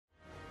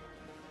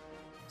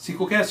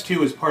Sequelcast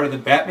 2 is part of the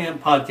Batman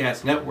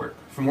Podcast Network.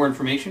 For more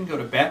information, go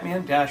to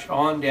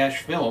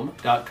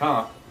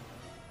batman-on-film.com.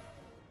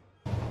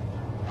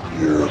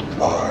 You're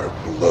my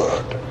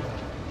blood.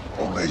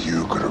 Only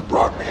you could have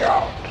brought me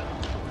out.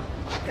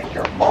 And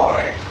you're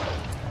mine.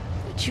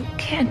 But you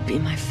can't be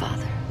my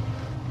father.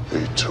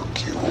 They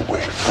took you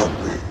away from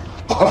me.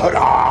 But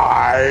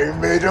I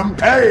made him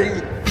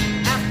pay.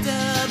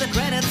 After the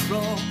credits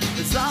roll,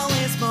 there's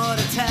always more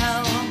to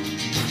tell.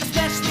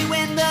 Especially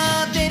when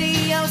the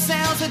video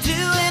sales are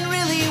doing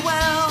really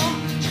well.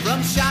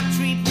 From Shock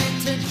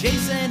Treatment to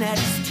Jason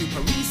X to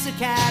Police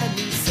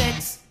Academy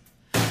 6.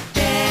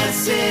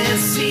 This is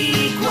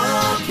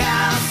Sequel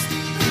Cast.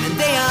 And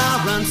they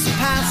are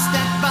unsurpassed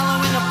at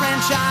following a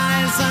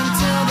franchise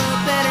until the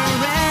bitter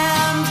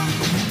end.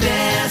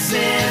 This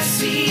is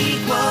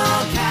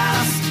Sequel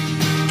Cast.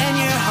 And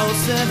your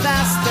hosts have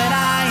asked that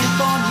I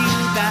inform you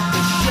that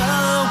the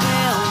show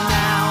will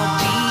now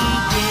begin.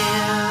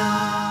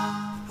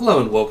 Hello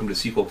and welcome to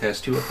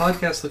Sequelcast 2, a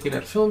podcast looking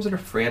at films in a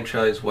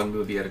franchise one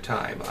movie at a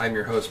time. I'm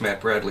your host,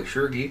 Matt Bradley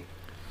Shergi.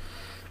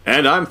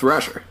 And I'm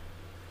Thrasher.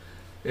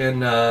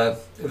 And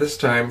this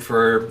time,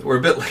 we're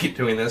a bit late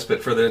doing this,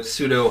 but for the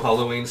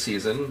pseudo-Halloween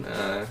season,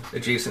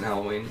 adjacent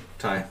Halloween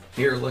time,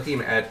 here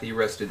looking at the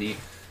rest of the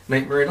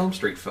Nightmare on Elm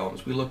Street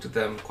films. We looked at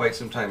them quite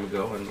some time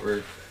ago, and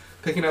we're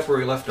picking up where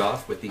we left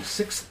off with the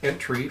sixth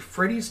entry,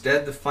 Freddy's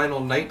Dead, The Final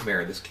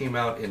Nightmare. This came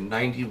out in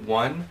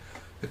 91.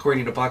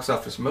 According to Box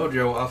Office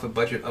Mojo, off a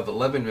budget of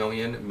 $11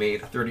 million,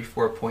 made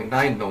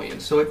 $34.9 million.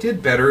 So it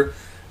did better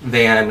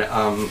than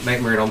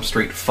Nightmare on Elm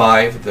Street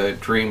 5, The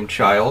Dream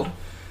Child.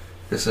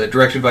 This is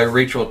directed by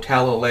Rachel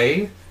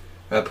Talalay,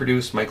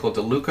 produced Michael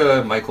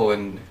DeLuca, Michael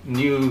and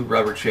New,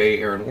 Robert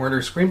Shea, Aaron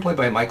Warner. Screenplay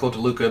by Michael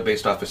DeLuca,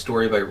 based off a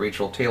story by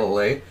Rachel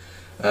Talalay.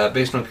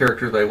 Based on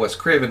characters by Wes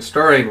Craven,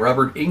 starring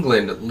Robert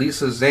Englund,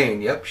 Lisa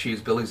Zane, yep,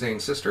 she's Billy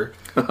Zane's sister,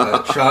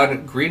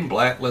 Sean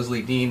Greenblatt,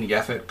 Leslie Dean,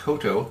 Yaphet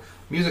Kotto.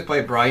 Music by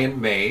Brian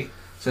May,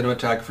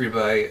 cinematography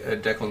by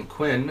Declan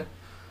Quinn,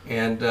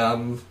 and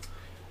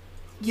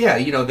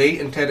they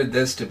intended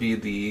this to be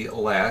the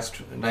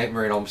last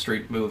Nightmare on Elm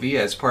Street movie.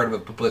 As part of a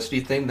publicity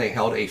thing, they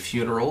held a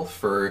funeral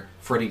for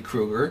Freddy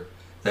Krueger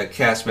that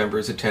cast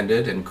members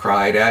attended and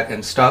cried at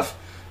and stuff.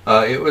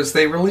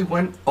 They really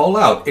went all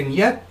out, and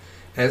yet,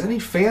 as any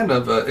fan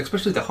of,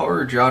 especially the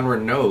horror genre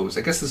knows,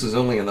 I guess this is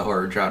only in the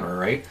horror genre,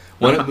 right?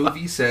 When a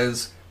movie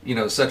says,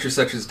 such or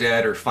such is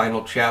dead, or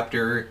final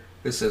chapter,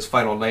 this says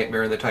Final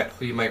Nightmare in the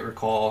title. You might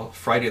recall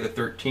Friday the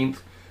 13th,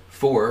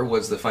 4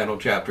 was the final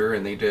chapter,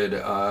 and they did,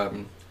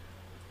 7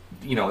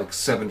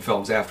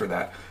 films after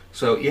that.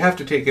 So you have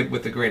to take it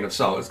with a grain of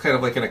salt. It's kind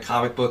of like in a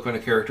comic book when a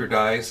character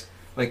dies.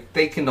 Like,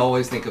 they can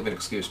always think of an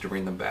excuse to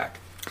bring them back.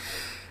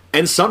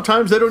 And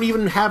sometimes they don't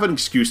even have an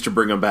excuse to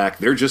bring them back.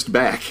 They're just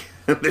back.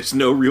 There's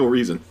no real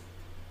reason.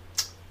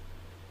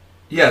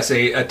 Yes,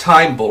 a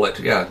time bullet.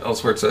 Yeah, all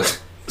sorts of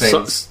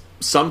things.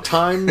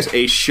 Sometimes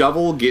a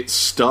shovel gets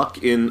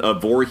stuck in a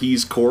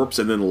Voorhees corpse,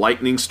 and then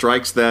lightning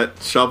strikes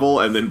that shovel,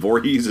 and then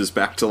Voorhees is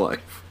back to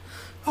life.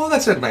 Oh,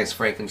 that's a nice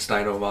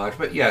Frankenstein homage.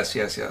 But yes.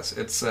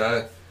 It's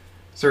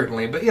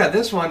certainly. But yeah,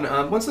 this one,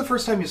 when's the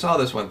first time you saw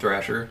this one,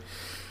 Thrasher?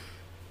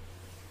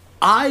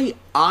 I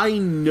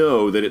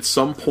know that at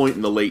some point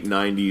in the late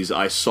 90s,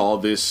 I saw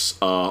this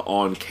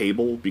on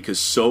cable, because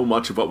so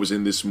much of what was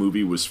in this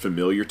movie was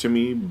familiar to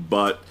me,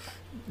 but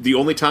the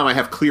only time I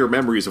have clear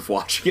memories of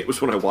watching it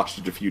was when I watched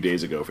it a few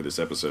days ago for this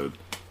episode.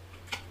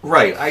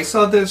 Right. I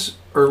saw this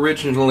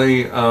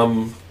originally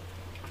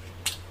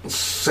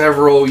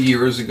several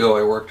years ago.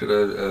 I worked at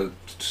a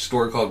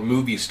store called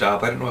Movie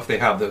Stop. I don't know if they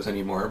have those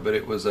anymore, but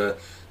it was a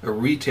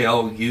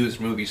retail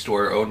used movie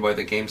store owned by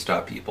the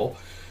GameStop people.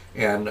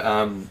 And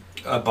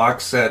a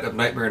box set of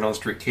Nightmare on Elm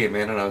Street came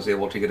in, and I was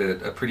able to get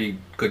a pretty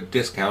good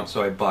discount,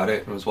 so I bought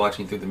it and was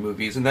watching through the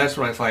movies, and that's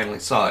when I finally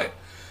saw it.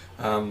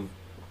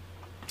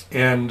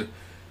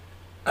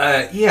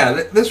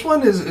 This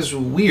one is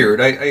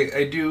weird.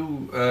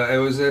 I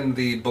was in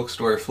the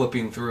bookstore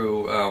flipping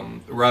through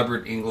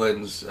Robert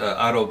Englund's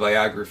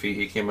autobiography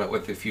he came out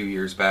with a few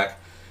years back,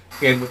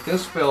 and with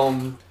this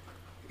film,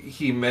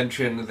 he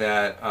mentioned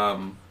that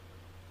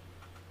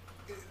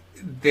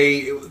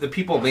the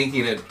people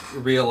making it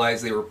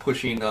realized they were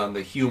pushing on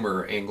the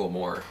humor angle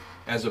more,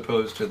 as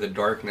opposed to the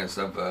darkness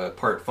of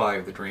Part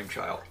 5, The Dream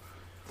Child.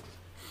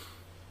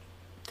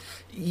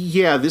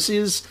 Yeah, this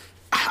is...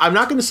 I'm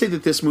not going to say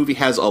that this movie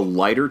has a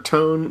lighter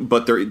tone,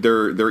 but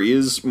there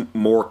is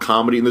more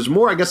comedy, and there's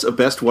more, I guess, at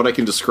best, what I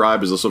can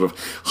describe as a sort of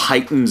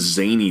heightened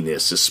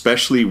zaniness,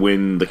 especially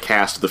when the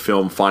cast of the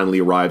film finally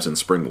arrives in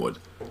Springwood.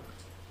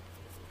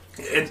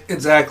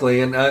 Exactly,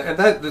 and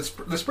that the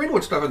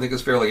Springwood stuff I think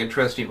is fairly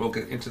interesting. We'll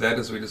get into that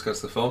as we discuss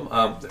the film.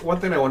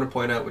 One thing I want to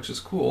point out, which is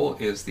cool,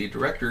 is the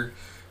director,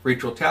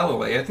 Rachel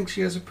Talalay. I think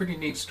she has a pretty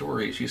neat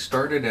story. She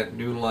started at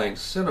New Line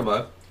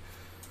Cinema,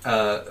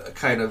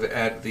 kind of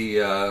at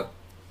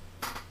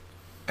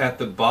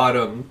the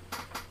bottom,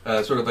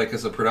 sort of like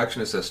as a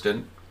production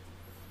assistant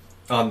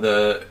on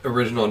the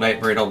original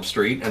Nightmare on Elm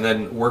Street, and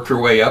then worked her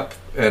way up,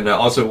 and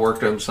also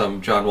worked on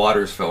some John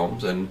Waters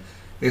films, and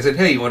they said,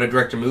 "Hey, you want to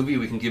direct a movie?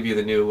 We can give you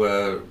the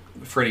new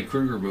Freddy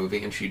Krueger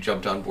movie," and she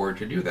jumped on board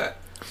to do that.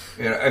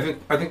 And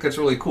I think that's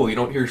really cool. You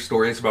don't hear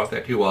stories about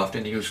that too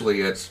often.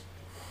 Usually, it's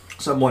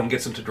someone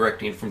gets into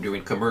directing from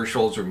doing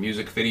commercials or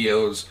music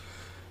videos,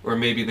 or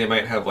maybe they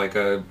might have like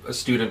a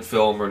student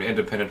film or an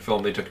independent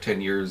film they took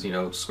 10 years,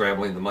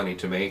 scrambling the money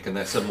to make, and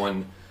that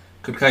someone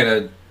could kind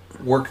of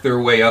work their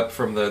way up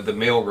from the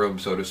mailroom,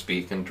 so to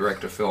speak, and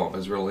direct a film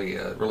is really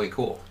really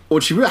cool. Well,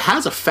 she really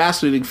has a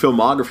fascinating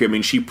filmography. I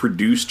mean, she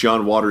produced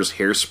John Waters'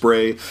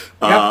 Hairspray.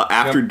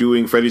 After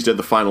doing Freddy's Dead: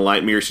 The Final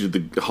Nightmare, she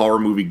did the horror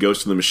movie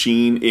Ghost in the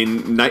Machine.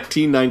 In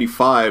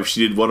 1995,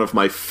 she did one of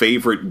my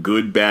favorite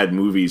good bad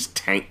movies,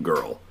 Tank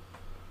Girl.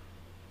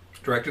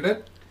 Directed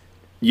it?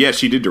 Yeah,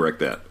 she did direct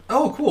that.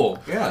 Oh,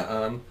 cool.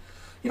 Yeah.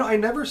 I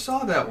never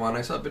saw that one.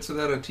 I saw bits of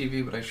that on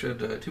TV, but I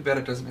should. Too bad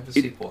it doesn't have a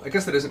sequel. I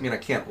guess that doesn't mean I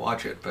can't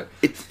watch it, but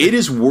it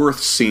is worth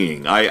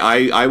seeing.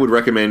 I would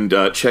recommend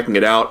checking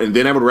it out, and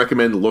then I would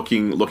recommend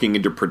looking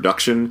into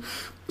production.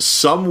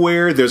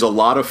 Somewhere there's a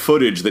lot of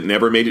footage that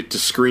never made it to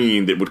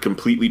screen that would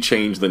completely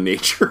change the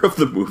nature of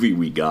the movie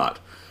we got.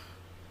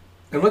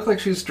 It looked like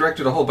she's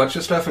directed a whole bunch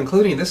of stuff,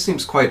 including, this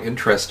seems quite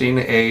interesting,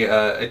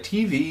 a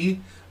TV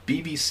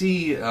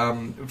BBC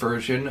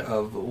version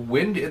of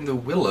Wind in the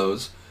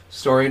Willows,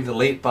 starring the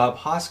late Bob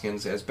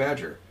Hoskins as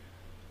Badger.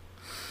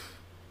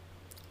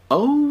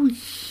 Oh,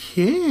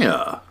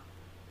 yeah.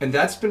 And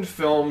that's been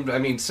filmed,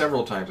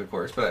 several times, of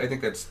course, but I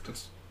think that's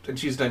and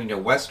she's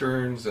done,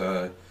 westerns,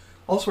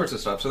 all sorts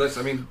of stuff. So that's,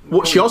 well,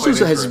 really she also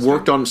quite has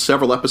worked on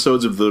several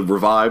episodes of the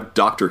revived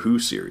Doctor Who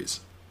series.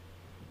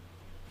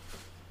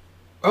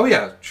 Oh,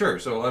 yeah, sure.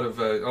 So a lot of,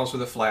 also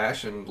The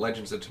Flash and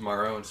Legends of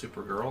Tomorrow and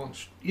Supergirl, and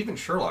even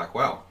Sherlock.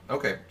 Wow.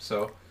 Okay,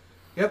 so,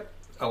 yep,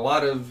 a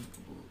lot of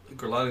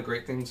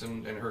great things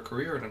in her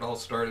career, and it all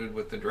started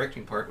with the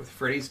directing part with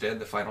Freddy's Dead: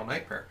 The Final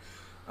Nightmare.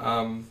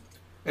 And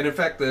in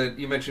fact,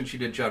 you mentioned she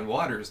did John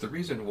Waters. The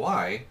reason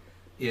why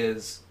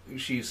is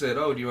she said,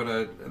 "Oh, do you want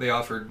to?" They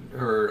offered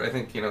her, I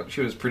think,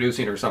 she was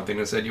producing or something,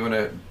 and said, "You want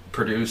to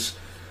produce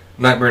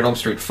Nightmare on Elm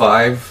Street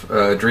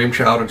 5, Dream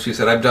Child?" And she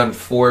said, "I've done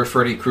 4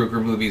 Freddy Krueger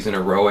movies in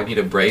a row. I need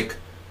a break."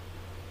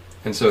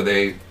 And so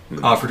they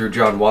offered her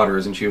John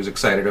Waters, and she was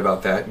excited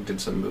about that and did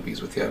some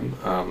movies with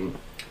him.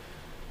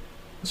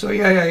 So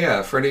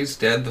yeah. Freddy's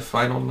Dead: The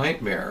Final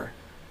Nightmare.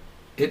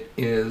 It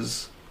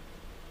is.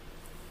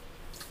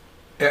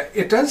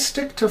 It does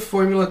stick to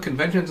formula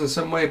conventions in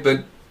some way,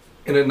 but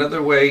in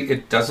another way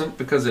it doesn't,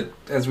 because it,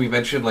 as we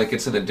mentioned, like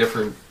it's in a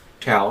different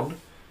town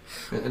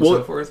and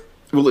so forth.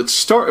 Well, it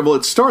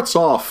starts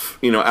off,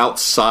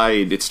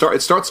 outside. It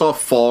starts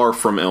off far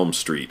from Elm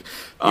Street.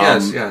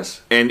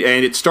 Yes. And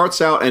it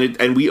starts out,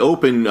 and we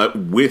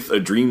open with a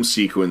dream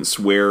sequence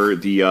where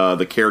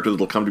the character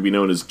that'll come to be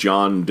known as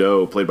John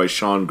Doe, played by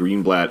Sean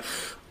Greenblatt,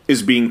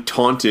 is being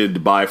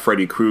taunted by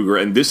Freddy Krueger,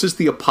 and this is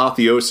the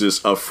apotheosis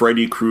of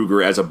Freddy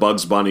Krueger as a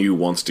Bugs Bunny who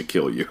wants to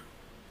kill you.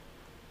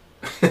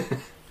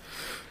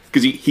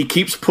 Because he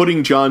keeps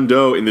putting John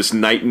Doe in this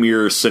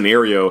nightmare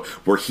scenario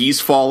where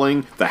he's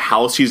falling, the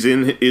house he's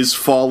in is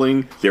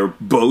falling, they're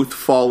both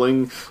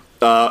falling.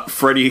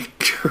 Freddy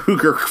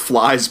Krueger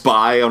flies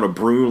by on a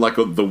broom like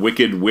the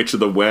Wicked Witch of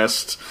the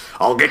West.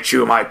 "I'll get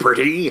you, my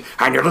pretty,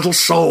 and your little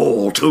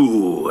soul,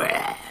 too."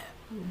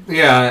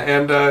 Yeah,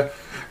 and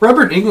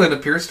Robert Englund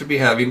appears to be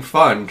having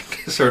fun,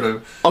 sort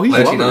of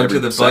latching on to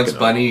the Bugs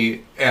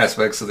Bunny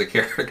aspects of the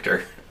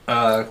character.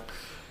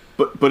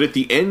 But at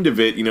the end of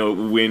it,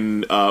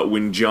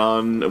 when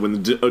John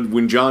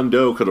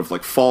Doe kind of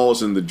like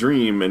falls in the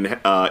dream, and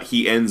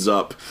he ends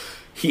up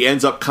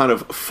kind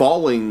of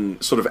falling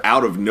sort of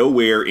out of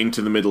nowhere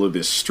into the middle of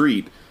this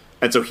street,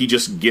 and so he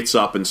just gets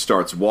up and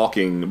starts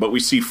walking. But we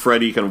see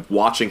Freddy kind of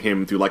watching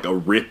him through like a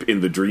rip in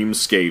the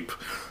dreamscape,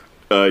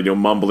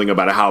 mumbling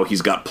about how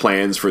he's got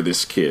plans for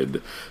this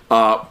kid,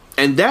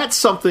 and that's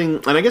something.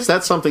 And I guess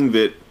that's something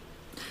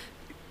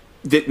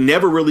that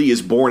never really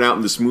is borne out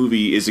in this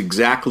movie, is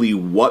exactly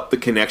what the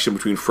connection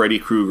between Freddy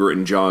Krueger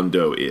and John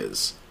Doe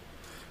is.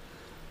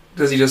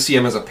 Does he just see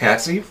him as a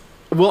patsy?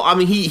 Well,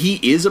 he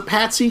is a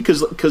patsy,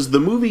 because the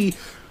movie,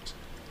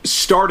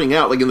 starting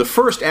out, like in the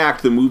first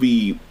act, the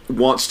movie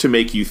wants to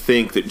make you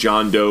think that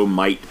John Doe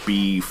might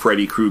be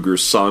Freddy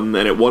Krueger's son,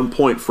 and at one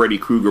point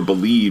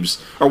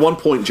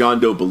John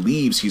Doe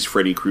believes he's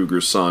Freddy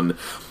Krueger's son,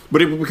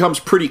 but it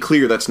becomes pretty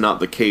clear that's not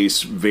the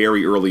case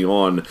very early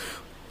on.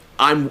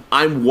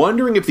 I'm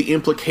wondering if the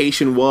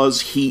implication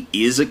was he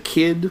is a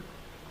kid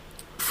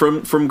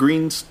from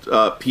Green's.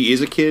 He is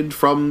a kid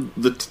from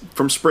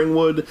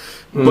Springwood,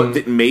 but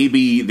that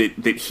maybe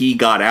that he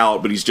got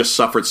out, but he's just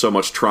suffered so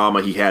much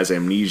trauma he has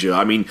amnesia.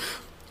 I mean,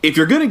 if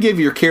you're going to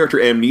give your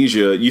character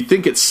amnesia, you'd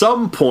think at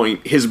some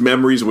point his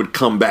memories would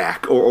come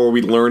back, or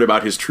we'd learn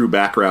about his true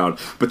background.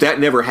 But that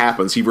never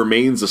happens. He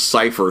remains a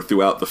cipher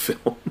throughout the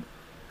film.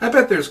 I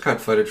bet there's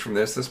cut footage from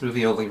this. This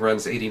movie only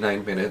runs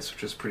 89 minutes,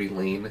 which is pretty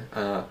lean.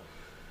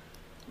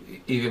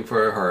 Even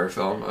for a horror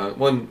film.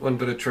 One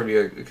bit of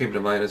trivia came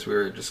to mind as we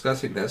were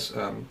discussing this.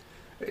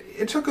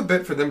 It took a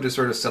bit for them to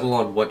sort of settle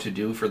on what to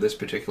do for this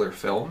particular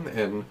film,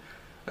 and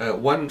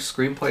One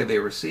screenplay they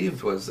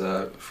received was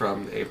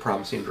from a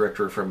promising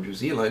director from New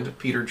Zealand,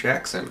 Peter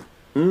Jackson.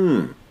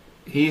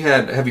 He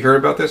had. Have you heard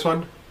about this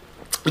one?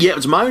 Yeah,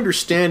 it's my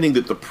understanding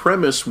that the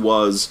premise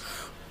was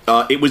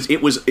it was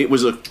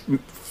a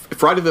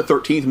Friday the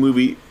 13th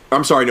movie.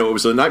 I'm sorry, no, it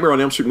was a Nightmare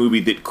on Elm Street movie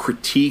that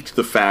critiqued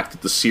the fact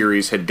that the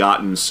series had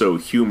gotten so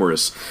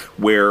humorous,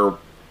 where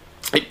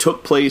it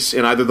took place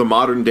in either the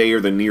modern day or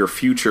the near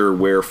future,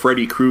 where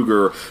Freddy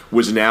Krueger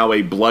was now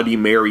a Bloody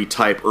Mary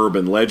type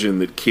urban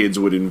legend that kids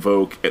would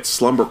invoke at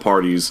slumber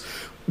parties,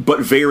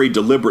 but very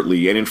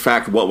deliberately. And in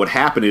fact, what would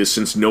happen is,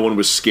 since no one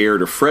was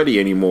scared of Freddy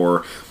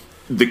anymore,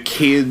 the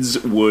kids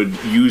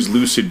would use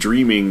lucid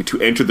dreaming to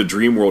enter the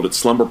dream world at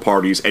slumber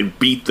parties and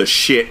beat the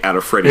shit out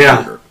of Freddy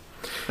Krueger.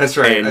 That's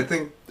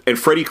right. And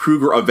Freddy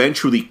Krueger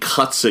eventually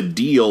cuts a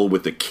deal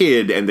with the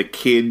kid, and the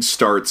kid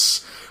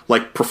starts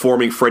like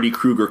performing Freddy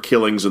Krueger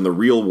killings in the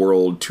real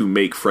world to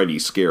make Freddy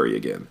scary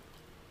again.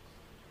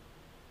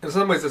 In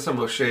some ways, it's some of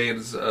those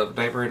shades of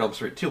Nightmare on Elm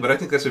Street too, but I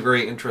think that's a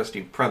very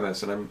interesting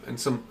premise, and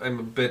I'm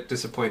a bit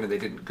disappointed they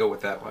didn't go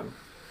with that one.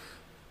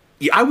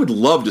 Yeah, I would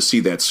love to see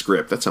that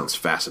script. That sounds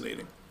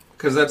fascinating.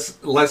 Because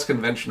that's less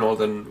conventional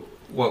than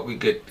what we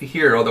get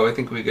here, although I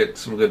think we get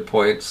some good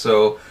points.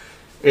 So,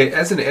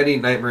 as in any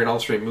Nightmare on Elm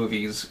Street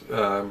movies,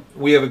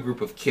 we have a group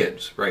of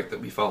kids, right,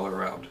 that we follow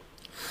around.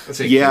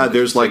 Yeah,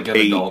 there's like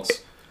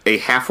adults. A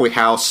halfway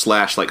house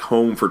 / like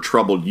home for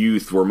troubled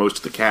youth where most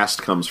of the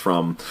cast comes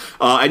from,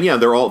 and yeah,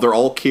 they're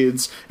all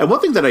kids. And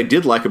one thing that I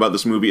did like about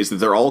this movie is that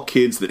they're all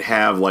kids that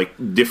have like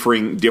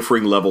differing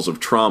levels of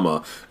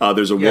trauma.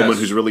 There's a woman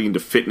who's really into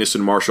fitness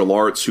and martial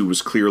arts who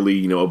was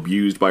clearly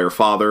abused by her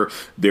father.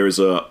 There's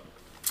a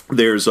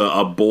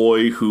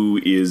boy who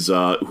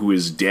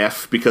is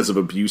deaf because of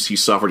abuse he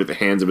suffered at the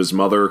hands of his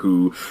mother,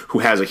 who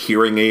has a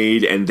hearing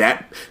aid, and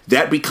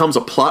that becomes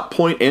a plot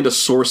point and a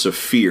source of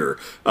fear,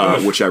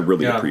 which I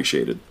really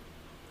appreciated.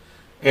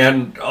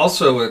 And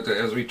also,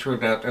 as we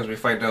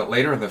find out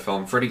later in the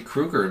film, Freddy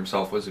Krueger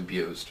himself was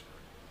abused.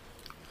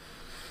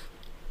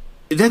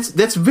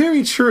 That's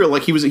very true.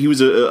 Like he was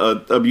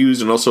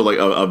abused and also like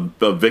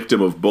a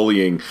victim of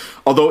bullying.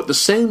 Although at the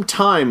same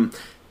time,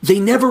 they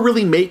never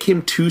really make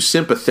him too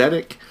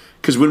sympathetic,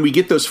 because when we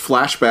get those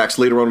flashbacks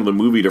later on in the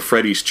movie to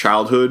Freddy's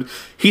childhood,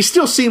 he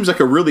still seems like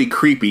a really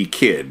creepy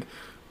kid.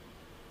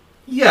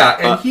 Yeah,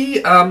 and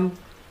he,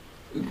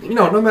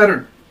 no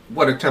matter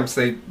what attempts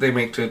they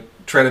make to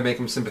try to make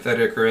him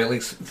sympathetic or at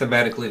least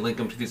thematically link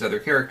him to these other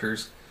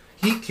characters,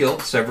 he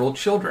killed several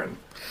children.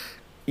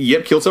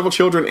 Yep, killed several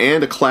children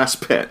and a class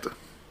pet.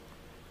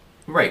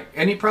 Right,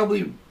 and he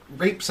probably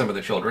raped some of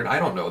the children. I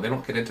don't know. They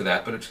don't get into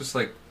that, but it's just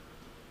like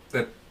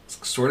that.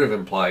 Sort of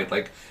implied,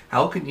 like,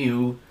 how can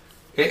you,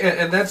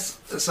 and that's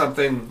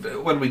something,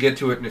 when we get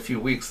to it in a few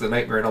weeks, the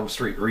Nightmare on Elm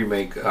Street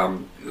remake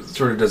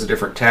sort of does a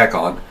different tack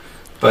on,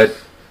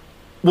 but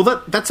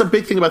well, that's a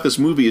big thing about this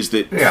movie, is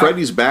that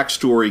Freddy's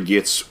backstory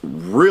gets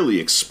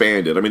really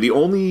expanded. I mean, the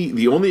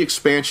only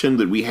expansion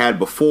that we had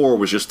before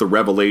was just the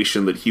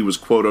revelation that he was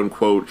quote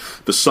unquote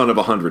the son of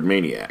 100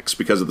 maniacs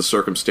because of the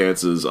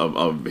circumstances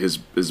of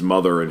his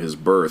mother and his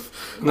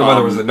birth. The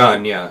mother was a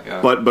nun,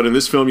 yeah. But in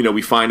this film,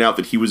 we find out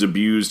that he was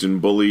abused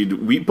and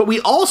bullied. But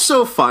we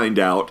also find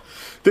out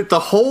that the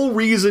whole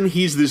reason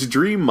he's this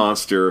dream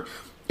monster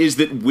is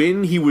that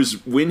when he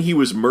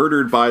was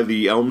murdered by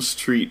the Elm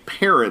Street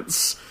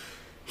parents,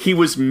 he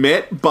was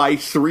met by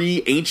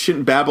 3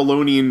 ancient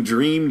Babylonian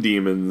dream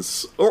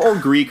demons, or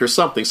Greek or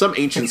something, some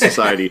ancient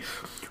society,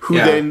 who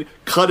then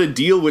cut a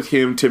deal with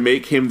him to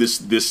make him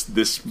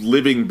this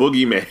living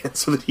boogeyman,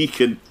 so that he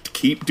could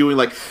keep doing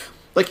like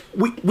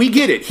we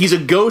get it. He's a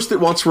ghost that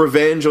wants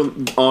revenge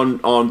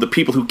on the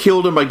people who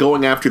killed him by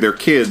going after their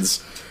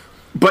kids,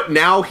 but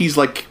now he's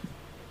like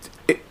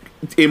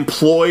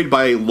employed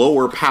by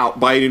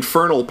by an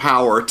infernal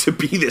power to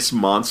be this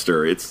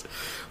monster.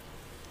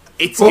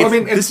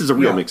 This is a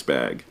real mixed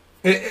bag.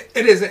 It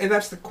is, and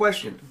that's the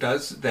question. Do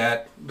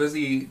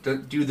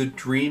the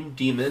dream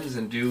demons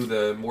and do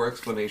the more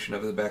explanation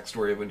of the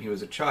backstory of when he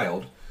was a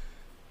child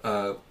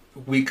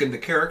weaken the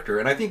character?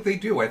 And I think they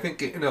do. I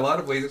think in a lot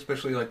of ways,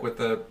 especially like with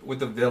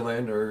the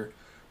villain or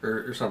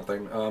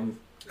something,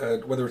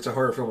 whether it's a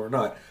horror film or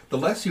not, the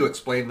less you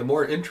explain, the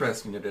more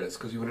interesting it is,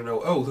 because you want to know,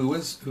 who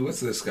is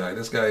this guy?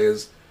 This guy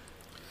is,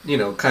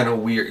 kind of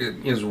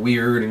weird. Is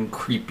weird and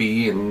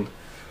creepy and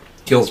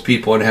kills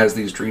people and has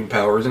these dream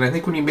powers. And I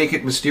think when you make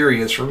it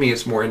mysterious, for me,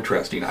 it's more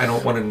interesting. I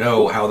don't want to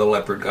know how the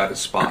leopard got his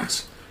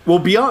spots. Well,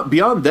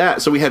 beyond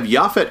that, so we have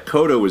Yaphet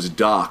Kotto as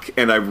Doc,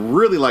 and I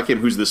really like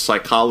him, who's this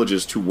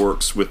psychologist who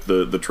works with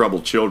the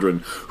troubled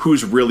children,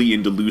 who's really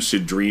into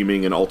lucid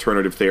dreaming and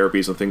alternative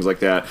therapies and things like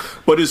that,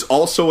 but is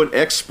also an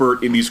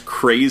expert in these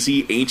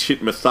crazy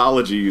ancient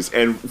mythologies,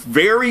 and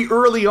very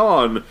early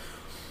on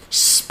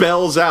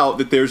spells out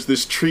that there's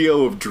this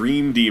trio of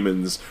dream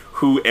demons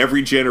who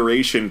every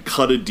generation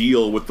cut a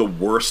deal with the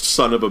worst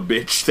son of a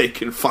bitch they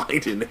can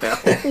find in hell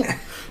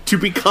to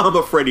become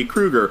a Freddy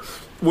Krueger,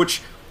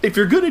 which if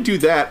you're going to do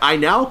that, I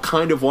now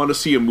kind of want to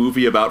see a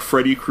movie about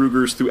Freddy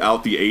Krueger's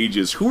throughout the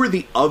ages. Who are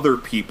the other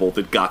people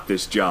that got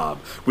this job?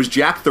 Was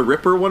Jack the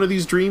Ripper one of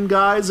these dream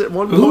guys at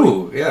one point?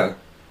 Ooh, yeah.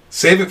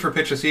 Save it for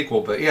pitch a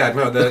sequel, but yeah,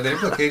 no, the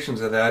implications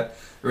of that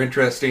are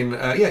interesting.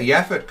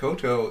 Yaphet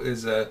Kotto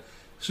is a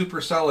super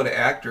solid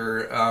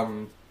actor.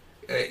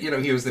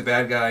 He was the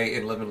bad guy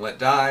in Live and Let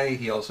Die.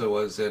 He also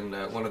was in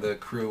one of the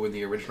crew in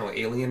the original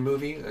Alien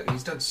movie.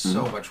 He's done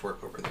so much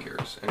work over the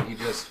years, and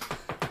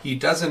he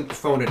doesn't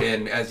phone it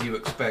in as you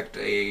expect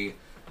a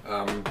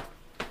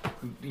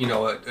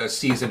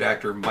seasoned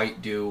actor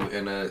might do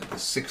in the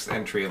sixth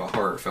entry of a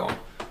horror film.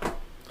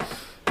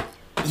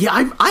 Yeah,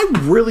 I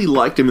really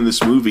liked him in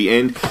this movie,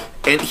 and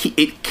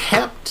it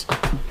kept.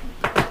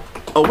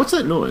 Oh, what's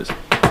that noise?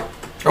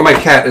 Oh, my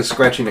cat is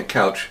scratching a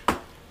couch.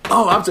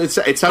 Oh,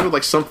 it sounded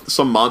like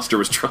some monster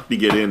was trying to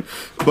get in.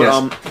 But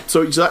Yes.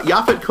 So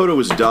Yaphet Kotto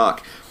was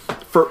Doc.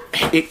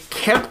 It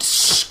kept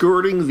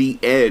skirting the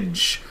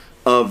edge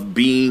of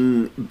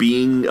being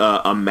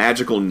a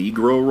magical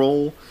Negro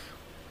role.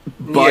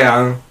 But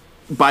Yeah.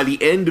 by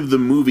the end of the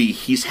movie,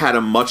 he's had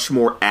a much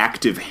more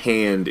active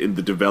hand in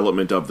the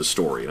development of the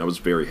story, and I was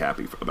very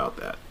happy about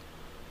that.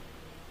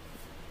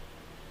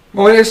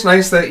 Well, it's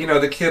nice that,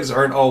 the kids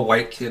aren't all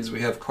white kids.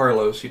 We have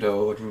Carlos,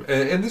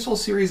 and this whole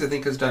series, I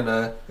think, has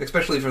done,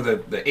 especially for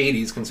the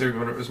 80s, considering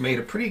when it was made,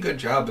 a pretty good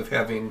job of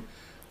having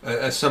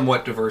a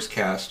somewhat diverse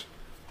cast.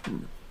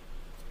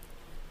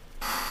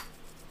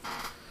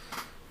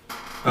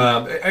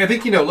 I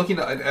think, looking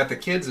at the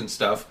kids and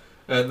stuff,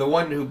 the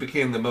one who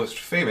became the most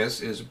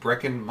famous is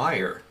Breckin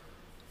Meyer.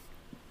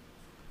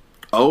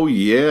 Oh,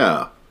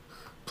 yeah.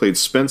 Played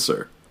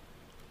Spencer.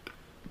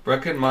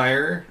 Breckin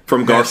Meyer.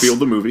 From Garfield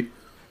the movie.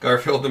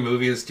 Garfield the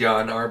movie is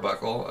John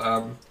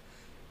Arbuckle.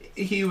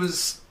 He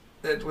was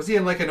he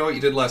in, I Know What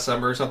You Did Last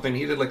Summer or something?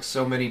 He did,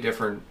 so many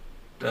different...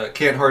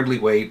 Can't Hardly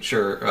Wait,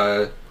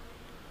 sure.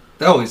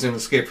 He's in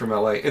Escape from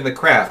L.A. In The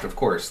Craft, of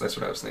course. That's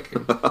what I was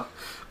thinking.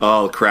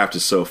 Oh, The Craft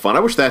is so fun. I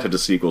wish that had a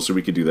sequel so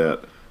we could do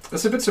that.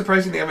 That's a bit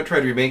surprising they haven't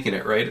tried remaking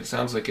it, right? It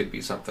sounds like it'd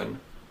be something.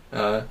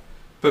 But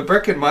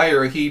Breckin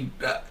Meyer, he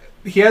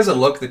has a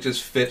look that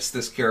just fits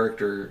this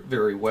character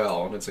very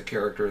well, and it's a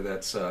character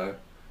that's...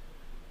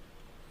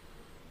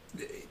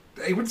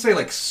 I wouldn't say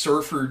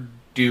surfer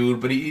dude,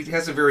 but he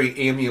has a very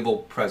amiable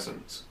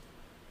presence.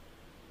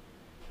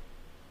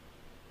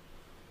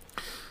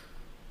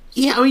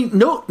 Yeah, I mean,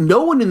 no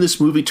one in this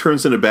movie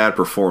turns in a bad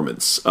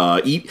performance.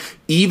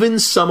 Even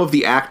some of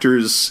the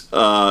actors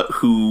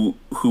who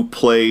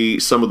play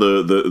some of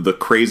the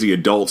crazy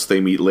adults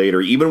they meet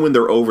later, even when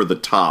they're over the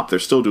top, they're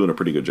still doing a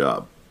pretty good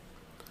job.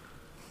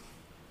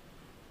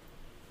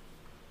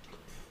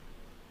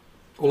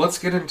 Well, let's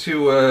get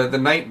into the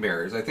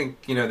nightmares. I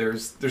think there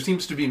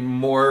seems to be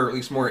more, at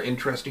least more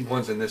interesting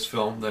ones in this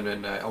film than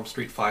in Elm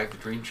Street 5: The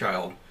Dream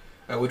Child.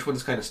 Which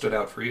ones kind of stood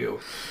out for you?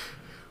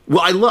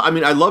 Well, I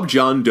love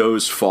John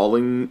Doe's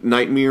falling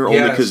nightmare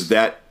only because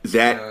that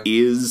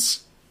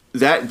is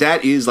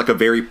like a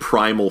very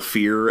primal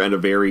fear and a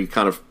very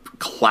kind of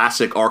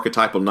classic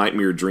archetypal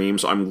nightmare dream.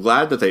 So I'm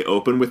glad that they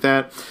open with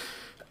that.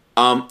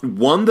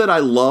 One that I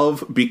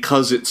love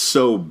because it's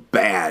so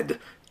bad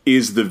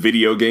is the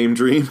video game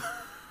dream.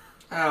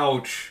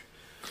 Ouch.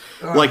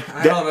 I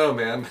don't know,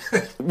 man.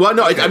 Well,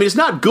 no, Okay. I mean, it's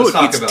not good.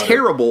 Let's It's talk about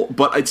terrible,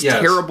 but it's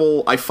Yes.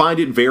 terrible. I find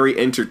it very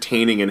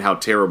entertaining in how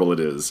terrible it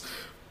is.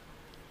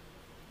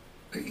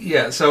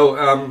 Yeah,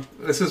 so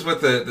this is with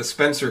the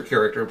Spencer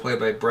character played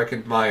by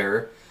Breckin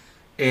Meyer,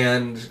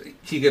 and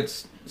he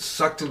gets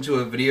sucked into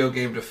a video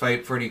game to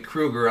fight Freddy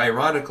Krueger.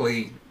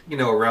 Ironically,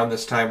 around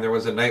this time there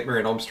was a Nightmare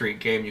on Elm Street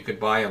game you could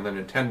buy on the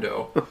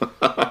Nintendo.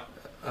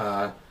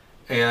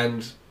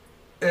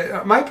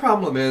 My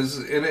problem is,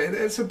 and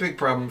it's a big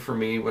problem for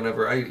me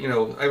whenever I'm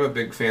a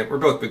big fan, we're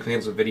both big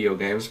fans of video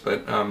games,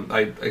 but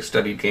I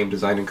studied game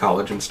design in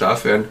college and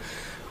stuff, and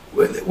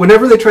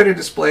whenever they try to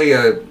display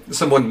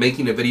someone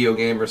making a video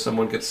game or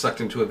someone gets sucked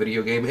into a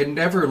video game, it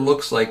never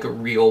looks like a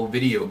real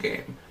video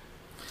game.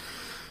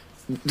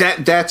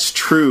 That's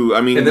true.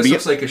 I mean, And this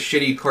looks like a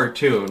shitty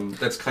cartoon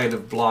that's kind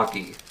of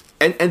blocky.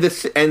 And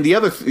the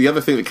other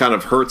thing that kind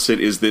of hurts it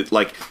is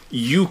that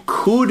you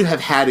could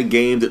have had a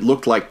game that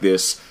looked like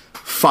this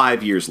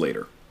 5 years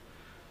later.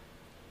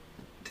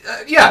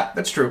 Yeah,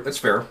 that's true. That's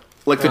fair.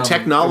 The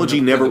technology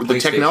the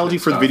technology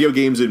for video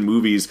games and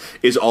movies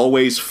is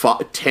always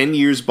 10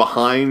 years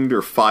behind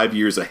or 5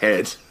 years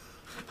ahead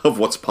of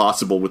what's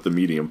possible with the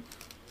medium.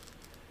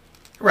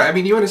 Right. I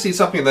mean, you want to see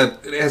something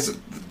that has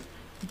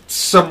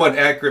somewhat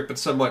accurate but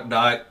somewhat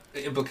not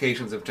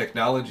implications of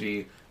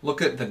technology.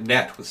 Look at The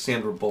Net with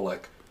Sandra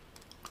Bullock.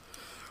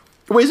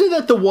 Wait, isn't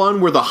that the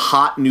one where the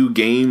hot new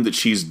game that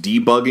she's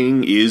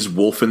debugging is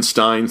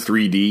Wolfenstein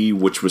 3D,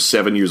 which was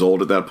 7 years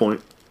old at that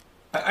point?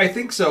 I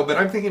think so, but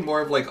I'm thinking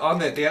more of on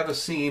that they have a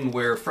scene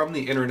where from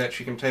the internet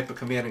she can type a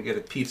command and get a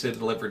pizza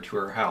delivered to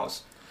her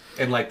house.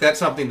 And that's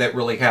something that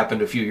really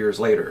happened a few years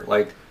later.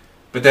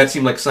 But that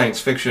seemed like science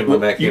fiction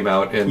when that came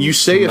out in You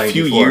say a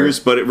few 94. years,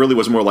 but it really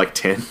was more like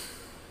 10.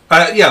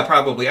 Yeah,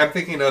 probably. I'm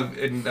thinking of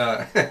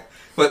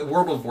but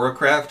World of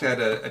Warcraft had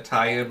a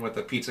tie-in with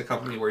a pizza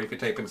company where you could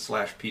type in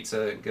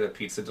 /pizza and get a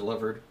pizza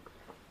delivered.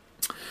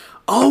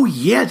 Oh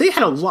yeah, they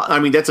had a lot. I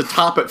mean, that's a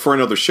topic for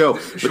another show,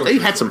 but they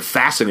had some sure.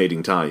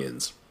 fascinating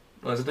tie-ins.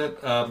 Wasn't it?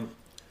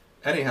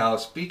 Anyhow,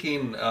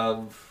 speaking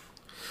of...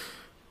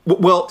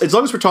 Well, as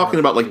long as we're talking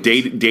about like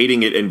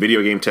dating it and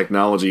video game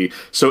technology,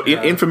 so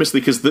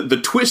infamously, because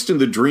the twist in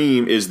the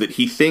dream is that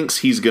he thinks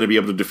he's going to be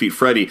able to defeat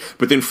Freddy,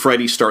 but then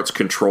Freddy starts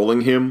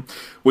controlling him,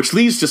 which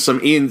leads to some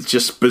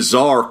just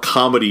bizarre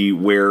comedy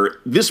where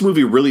this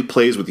movie really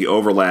plays with the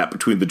overlap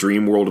between the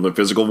dream world and the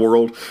physical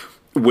world,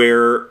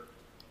 where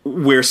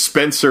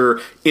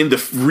Spencer in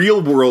the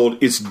real world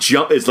is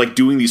like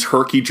doing these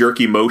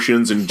herky-jerky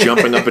motions and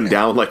jumping up and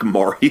down like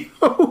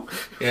Mario.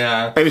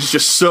 Yeah. And it's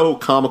just so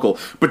comical.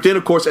 But then,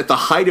 of course, at the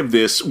height of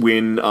this,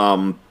 when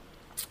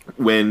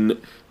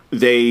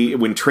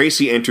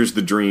Tracy enters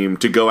the dream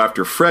to go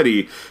after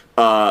Freddy,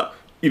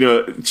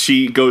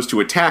 she goes to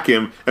attack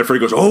him, and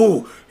Freddy goes,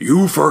 "Oh,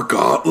 you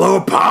forgot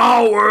the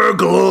power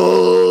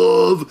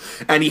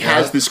glove!" And he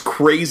has this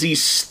crazy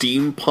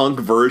steampunk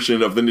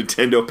version of the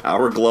Nintendo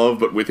Power Glove,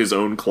 but with his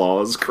own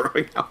claws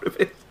growing out of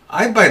it.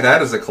 I'd buy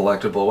that as a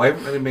collectible. Why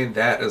haven't they made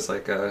that as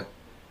like a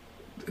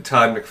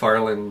Todd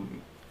McFarlane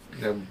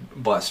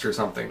bust or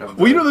something?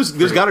 Well,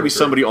 there's got to be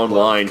somebody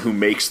online who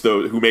makes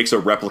a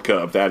replica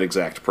of that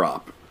exact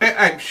prop.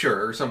 I'm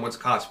sure someone's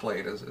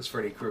cosplayed as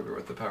Freddy Krueger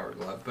with the Power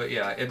Glove, but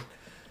yeah,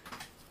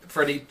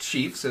 Freddy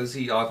cheats as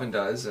he often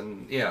does,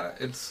 and yeah,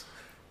 it's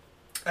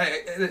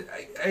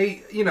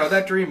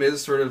that dream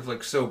is sort of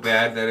like so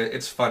bad that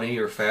it's funny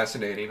or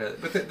fascinating.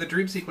 But the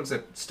dream sequence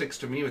that sticks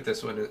to me with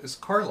this one is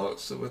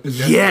Carlos with the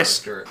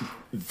Jeff character.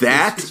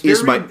 That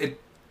is my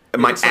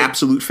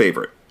absolute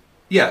favorite.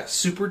 Yeah,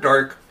 super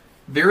dark,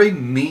 very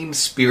mean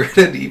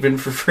spirited, even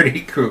for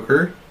Freddy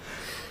Krueger,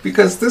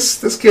 because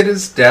this kid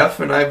is deaf,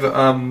 and I've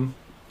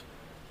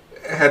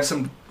had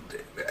some.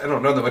 I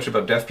don't know that much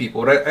about deaf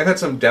people, but I've had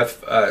some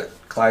deaf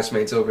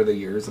classmates over the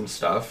years and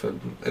stuff,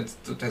 and it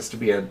has to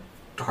be a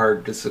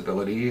hard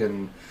disability,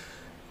 and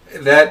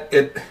that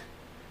it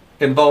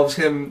involves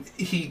him.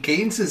 He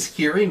gains his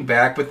hearing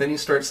back, but then he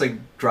starts like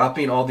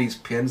dropping all these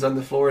pins on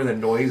the floor, and the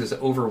noise is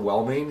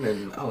overwhelming,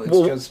 and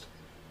just.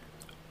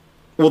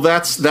 Well,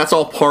 that's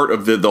all part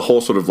of the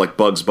whole sort of like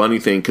Bugs Bunny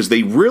thing, because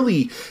they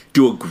really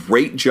do a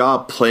great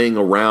job playing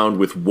around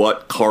with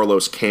what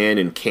Carlos can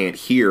and can't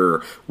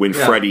hear when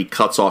Freddy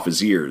cuts off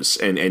his ears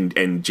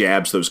and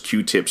jabs those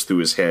Q-tips through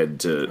his head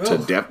to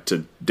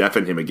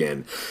deafen him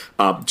again.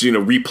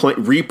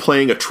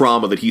 Replaying a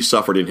trauma that he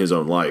suffered in his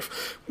own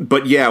life.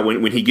 But yeah,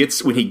 when he gets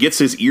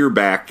his ear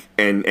back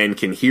and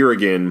can hear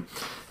again.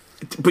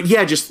 But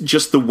yeah,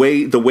 just the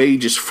way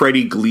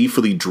Freddy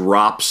gleefully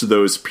drops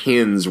those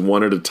pins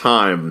one at a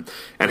time,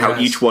 and how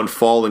each one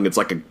falling, it's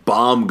like a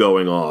bomb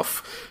going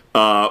off.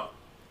 And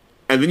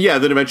then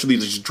eventually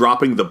just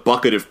dropping the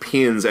bucket of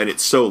pins, and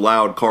it's so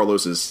loud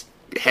Carlos's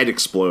head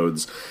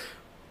explodes.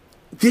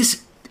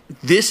 This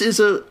is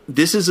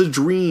a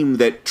dream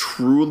that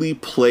truly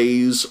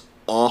plays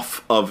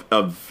off of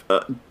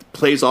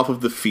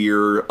the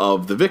fear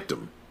of the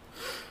victim.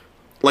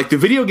 Like, the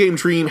video game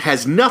dream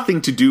has nothing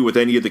to do with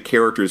any of the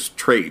characters'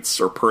 traits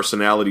or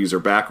personalities or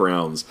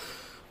backgrounds.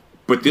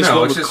 But this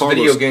one with just Carlos,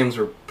 video games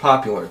were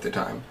popular at the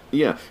time.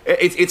 Yeah,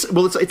 it's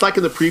like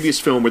in the previous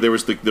film where there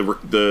was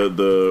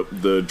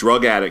the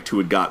drug addict who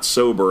had got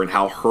sober and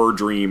how her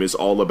dream is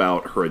all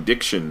about her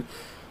addiction.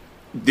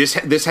 This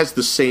has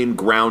the same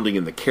grounding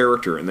in the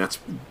character, and that's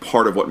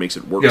part of what makes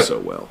it work so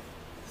well.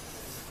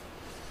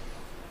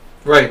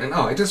 Right, and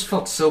I just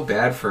felt so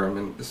bad for him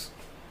and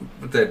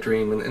with that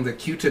dream, and the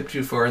Q-tip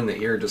too far in the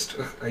ear. Just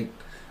I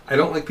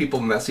don't like people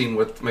messing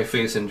with my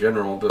face in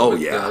general, but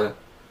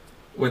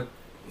with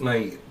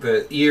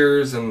the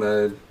ears and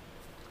the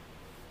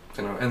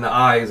and the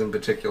eyes in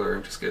particular,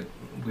 I just get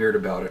weird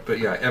about it. But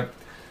yeah,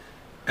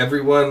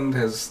 everyone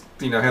has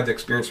had the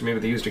experience. Maybe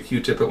they used a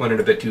Q-tip that went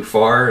in a bit too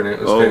far, and it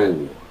was kind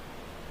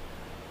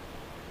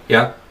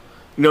of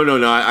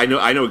No.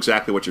 I know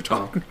exactly what you're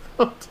talking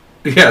about.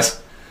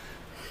 Yes.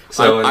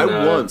 So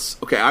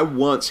I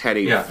once had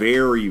a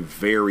very,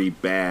 very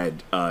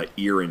bad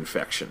ear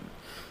infection.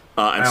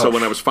 And so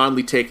when I was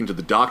finally taken to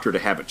the doctor to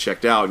have it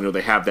checked out,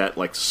 they have that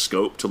like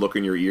scope to look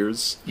in your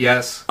ears.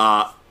 Yes.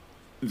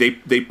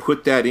 They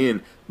put that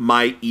in.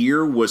 My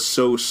ear was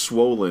so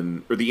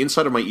swollen, or the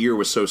inside of my ear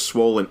was so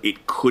swollen,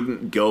 it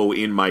couldn't go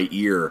in my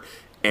ear.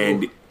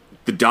 And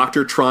the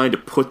doctor trying to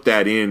put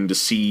that in to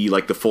see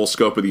like the full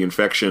scope of the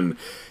infection,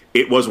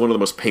 it was one of the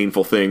most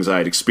painful things I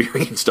had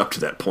experienced up to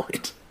that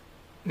point.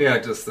 Yeah,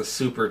 just the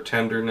super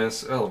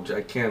tenderness. Oh,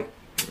 I can't.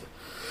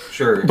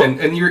 Sure.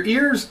 And your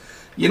ears,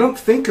 you don't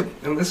think of,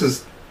 and this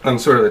is, I'm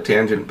sort of a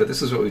tangent, but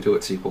this is what we do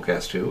at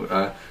Sequelcast too.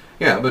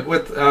 But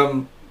with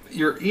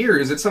your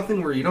ears, it's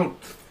something where you don't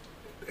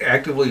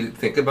actively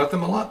think about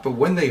them a lot, but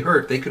when they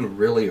hurt, they can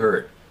really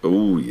hurt.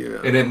 Oh, yeah.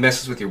 And it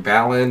messes with your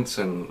balance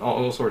and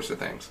all sorts of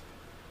things.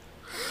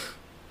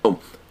 Oh,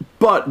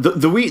 But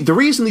the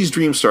reason these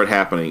dreams start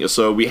happening is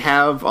so we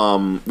have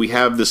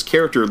this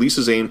character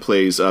Lisa Zane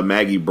plays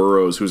Maggie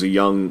Burrows, who's a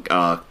young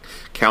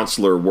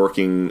counselor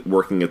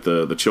working at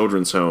the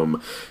children's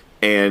home,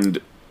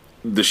 and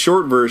the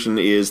short version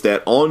is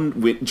that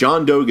when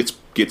John Doe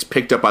gets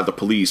picked up by the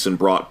police and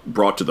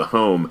brought to the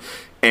home,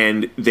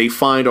 and they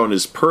find on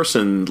his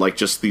person like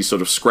just these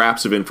sort of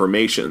scraps of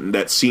information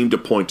that seem to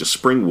point to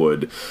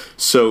Springwood.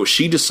 So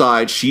she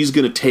decides she's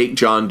going to take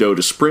John Doe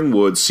to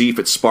Springwood, see if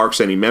it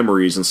sparks any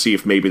memories, and see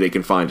if maybe they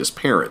can find his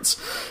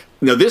parents.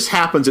 Now this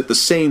happens at the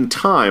same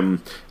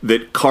time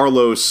that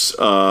Carlos,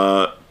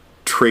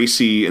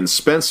 Tracy, and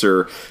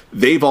Spencer,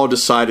 they've all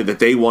decided that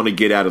they want to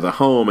get out of the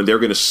home, and they're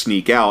going to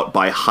sneak out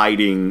by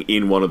hiding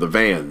in one of the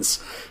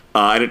vans.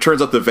 And it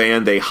turns out the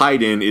van they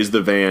hide in is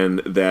the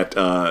van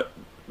that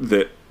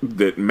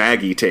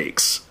Maggie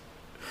takes,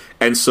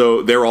 and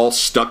so they're all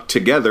stuck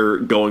together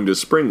going to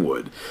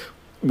Springwood,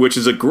 which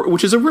is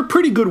a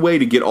pretty good way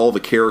to get all the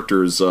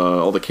characters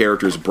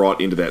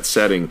brought into that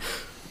setting.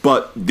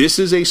 But this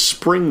is a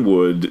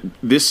Springwood.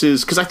 This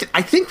is because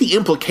I think the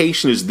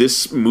implication is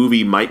this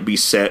movie might be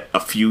set a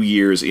few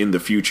years in the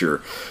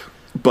future,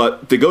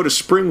 but they go to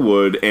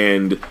Springwood,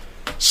 and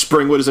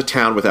Springwood is a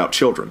town without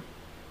children.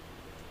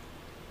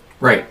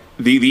 Right.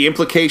 The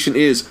implication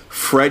is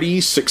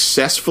Freddy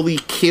successfully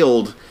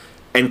killed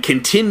and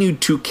continued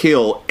to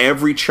kill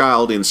every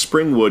child in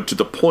Springwood to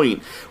the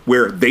point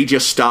where they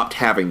just stopped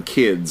having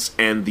kids,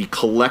 and the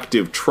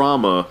collective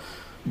trauma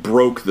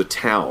broke the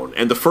town.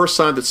 And the first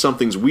sign that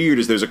something's weird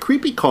is there's a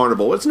creepy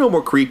carnival. It's no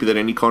more creepy than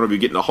any carnival you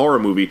get in a horror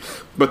movie,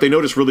 but they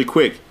notice really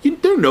quick,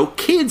 there are no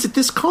kids at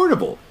this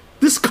carnival.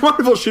 This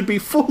carnival should be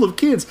full of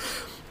kids.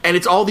 And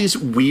it's all these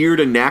weird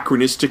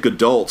anachronistic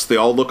adults. They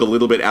all look a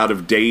little bit out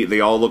of date. They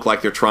all look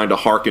like they're trying to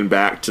harken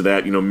back to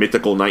that,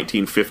 mythical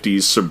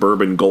 1950s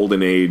suburban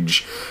golden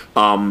age.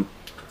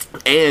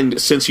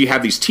 And since you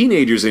have these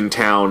teenagers in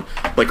town,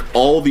 like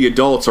all the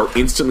adults are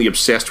instantly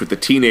obsessed with the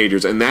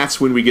teenagers. And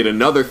that's when we get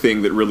another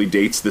thing that really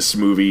dates this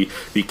movie,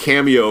 the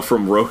cameo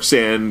from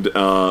Roseanne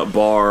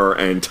Barr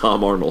and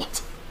Tom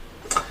Arnold.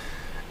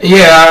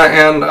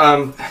 Yeah,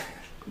 and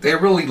they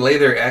really lay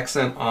their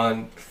accent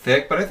on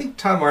thick, but I think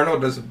Tom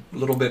Arnold does a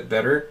little bit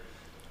better.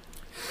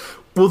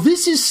 Well,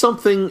 this is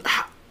something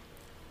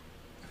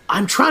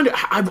I'm trying to.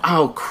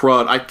 Oh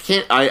crud! I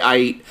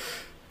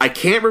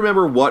can't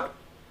remember what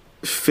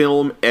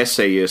film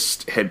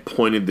essayist had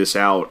pointed this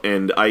out,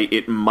 and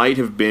it might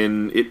have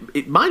been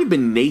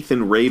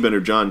Nathan Rabin or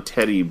John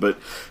Teddy, but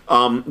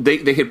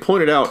they had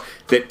pointed out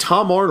that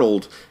Tom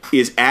Arnold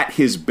is at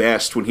his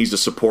best when he's a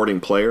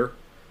supporting player,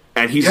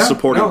 and he's a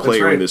supporting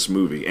player in this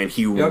movie, and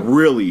he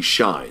really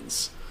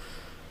shines.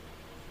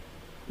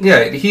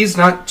 Yeah, he's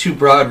not too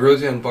broad.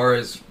 Roseanne Barr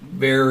is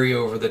very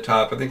over the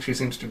top. I think she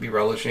seems to be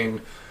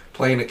relishing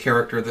playing a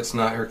character that's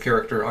not her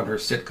character on her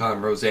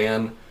sitcom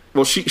Roseanne.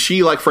 Well,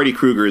 she like Freddy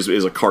Krueger,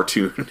 is a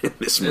cartoon in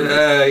this movie.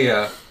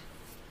 Yeah.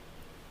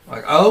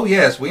 Like, oh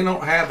yes, we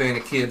don't have any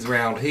kids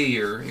around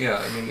here.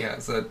 Yeah, I mean, yeah,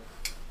 it's a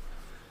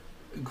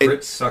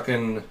grit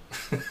sucking.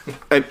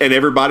 and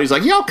everybody's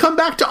like, "Y'all come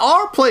back to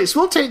our place.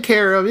 We'll take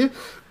care of you."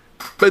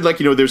 But like,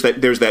 there's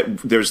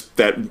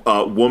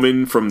that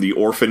woman from the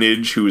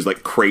orphanage who is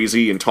like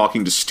crazy and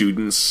talking to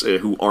students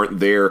who aren't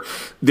there.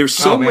 There's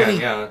so many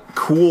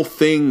cool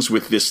things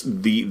with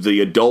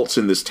the adults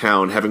in this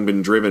town having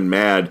been driven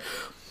mad.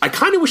 I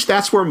kind of wish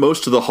that's where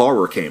most of the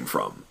horror came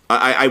from.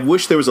 I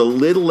wish there was a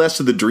little less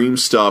of the dream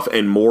stuff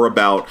and more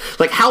about,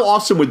 like, how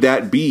awesome would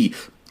that be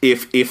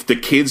if the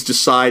kids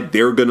decide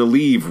they're going to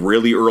leave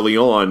really early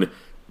on,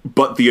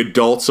 but the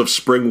adults of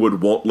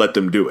Springwood won't let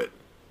them do it.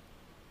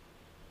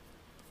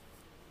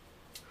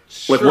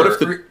 Sure. Like,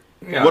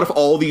 what if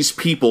all these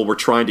people were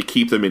trying to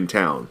keep them in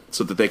town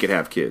so that they could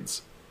have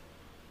kids?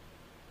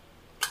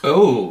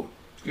 Oh,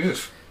 good.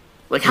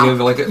 Like how,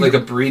 like a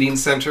breeding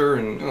center,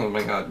 and oh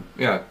my god,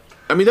 yeah.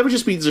 I mean, that would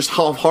just be just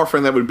how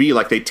horrifying that would be.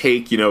 Like, they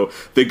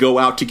they go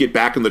out to get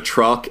back in the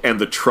truck, and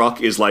the truck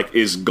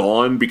is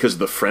gone because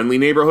the friendly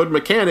neighborhood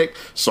mechanic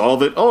saw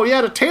that, oh,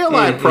 yeah, the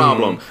taillight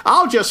problem.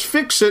 I'll just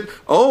fix it.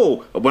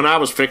 Oh, when I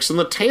was fixing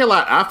the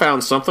taillight, I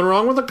found something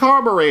wrong with the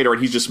carburetor.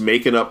 And he's just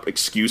making up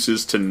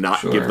excuses to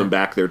not give them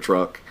back their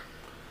truck.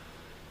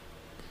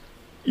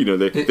 They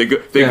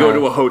go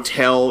to a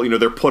hotel,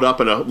 they're put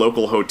up in a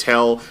local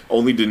hotel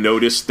only to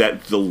notice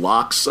that the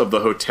locks of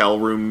the hotel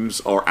rooms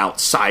are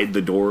outside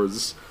the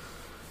doors.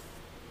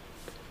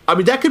 I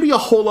mean, that could be a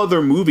whole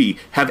other movie.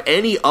 Have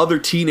any other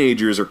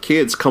teenagers or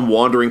kids come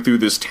wandering through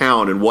this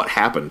town and what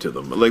happened to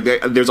them. Like,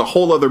 there's a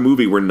whole other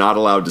movie we're not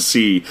allowed to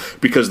see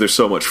because there's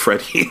so much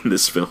Freddy in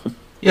this film.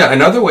 Yeah,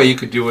 another way you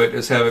could do it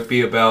is have it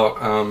be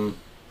about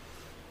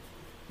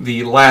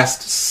the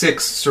last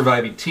 6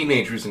 surviving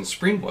teenagers in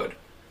Springwood.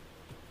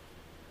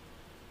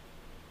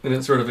 And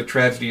it's sort of a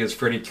tragedy as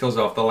Freddy kills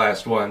off the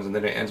last ones, and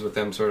then it ends with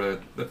them sort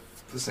of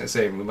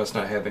saying, we must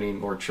not have any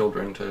more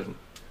children to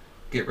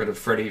get rid of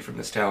Freddy from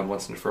this town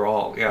once and for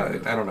all. Yeah,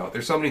 I don't know.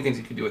 There's so many things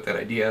you could do with that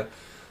idea.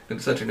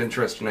 It's such an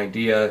interesting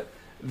idea.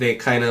 They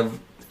kind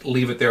of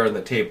leave it there on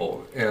the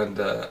table.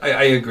 And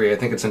I agree. I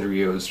think it's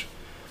underused.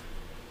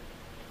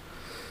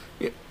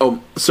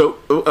 So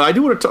I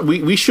do want to.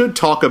 We should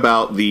talk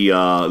about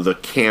the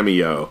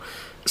cameo.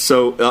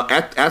 So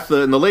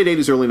in the late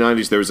 '80s, early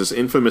 '90s, there was this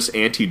infamous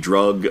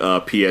anti-drug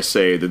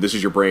PSA that this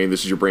is your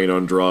brain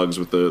on drugs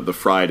with the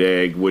fried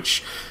egg,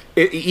 which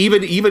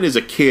even as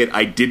a kid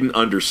I didn't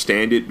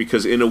understand it,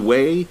 because in a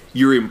way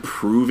you're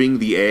improving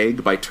the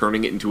egg by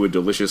turning it into a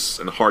delicious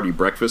and hearty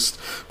breakfast.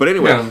 But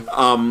anyway,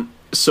 I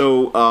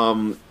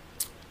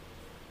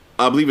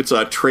believe it's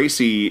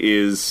Tracy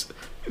is.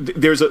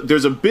 There's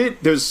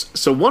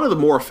one of the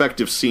more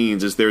effective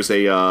scenes is there's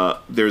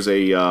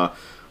a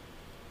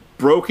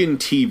broken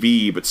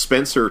TV, but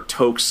Spencer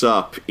tokes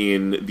up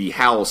in the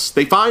house.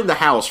 They find the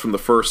house from the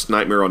first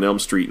Nightmare on Elm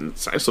Street and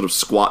I sort of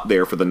squat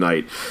there for the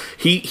night.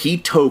 He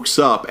tokes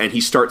up and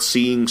he starts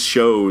seeing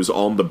shows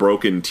on the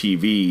broken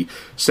TV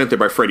sent there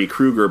by Freddy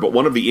Krueger, but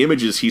one of the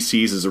images he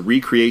sees is a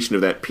recreation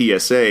of that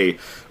PSA,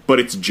 but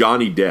it's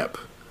Johnny Depp.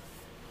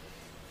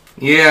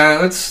 Yeah,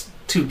 that's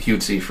too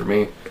cutesy for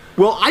me.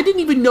 Well, I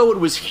didn't even know it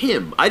was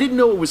him. I didn't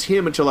know it was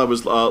him until I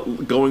was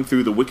going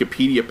through the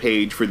Wikipedia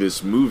page for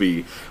this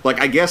movie. Like,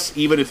 I guess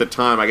even at the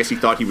time, I guess he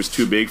thought he was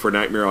too big for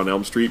Nightmare on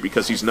Elm Street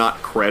because he's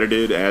not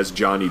credited as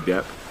Johnny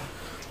Depp.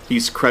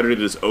 He's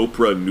credited as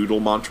Oprah Noodle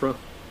Mantra.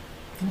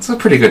 That's a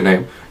pretty good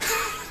name.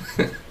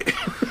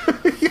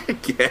 I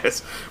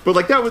guess. But,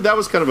 like, that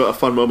was kind of a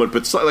fun moment.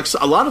 But, like,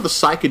 a lot of the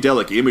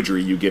psychedelic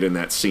imagery you get in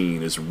that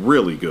scene is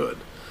really good.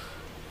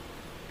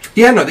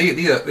 Yeah, no,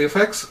 the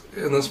effects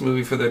in this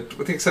movie,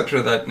 with the exception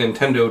of that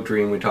Nintendo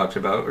dream we talked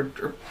about,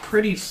 are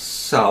pretty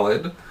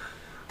solid.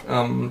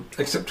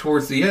 Except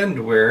towards the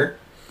end where,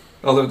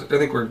 although I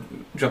think we're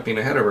jumping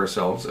ahead of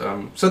ourselves,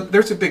 so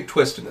there's a big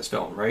twist in this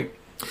film, right?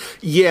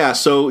 Yeah,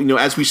 so,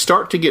 as we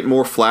start to get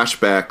more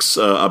flashbacks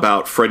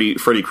about Freddy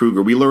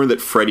Krueger, we learn that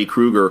Freddy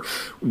Krueger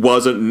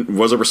was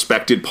a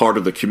respected part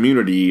of the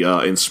community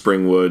in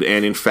Springwood,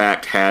 and in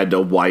fact had a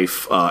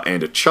wife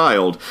and a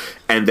child,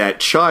 and that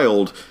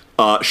child...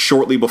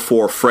 shortly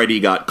before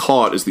Freddy got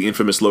caught as the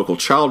infamous local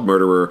child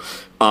murderer,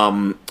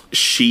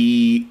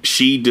 she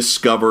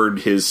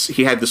discovered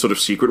he had this sort of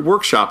secret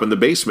workshop in the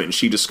basement, and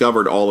she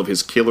discovered all of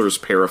his killer's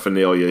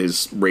paraphernalia,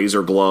 his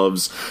razor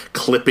gloves,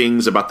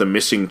 clippings about the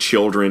missing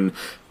children,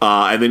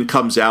 and then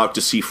comes out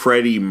to see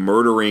Freddy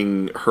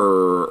murdering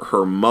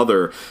her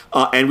mother.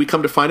 And we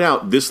come to find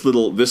out this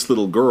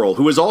little girl,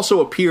 who has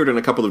also appeared in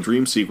a couple of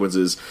dream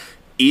sequences,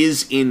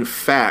 is in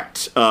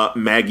fact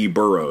Maggie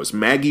Burroughs.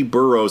 Maggie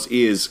Burroughs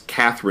is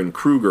Catherine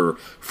Krueger,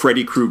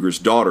 Freddy Krueger's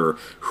daughter,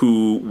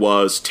 who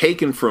was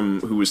taken from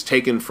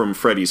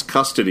Freddy's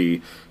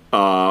custody,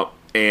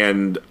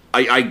 and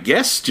I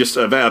guess just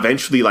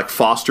eventually like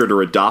fostered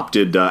or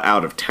adopted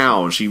out of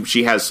town.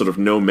 She has sort of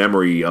no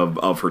memory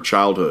of her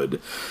childhood.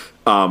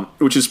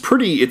 Which is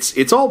pretty.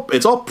 It's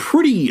all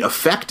pretty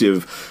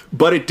effective,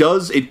 but it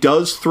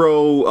does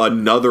throw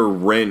another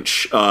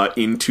wrench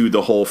into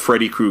the whole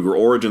Freddy Krueger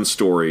origin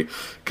story.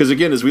 Because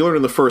again, as we learned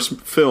in the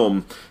first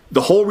film,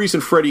 the whole reason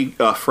Freddy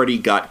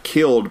got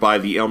killed by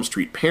the Elm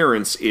Street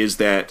parents is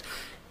that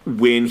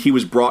when he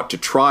was brought to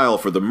trial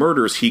for the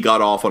murders, he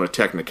got off on a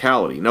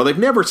technicality. Now they've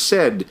never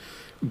said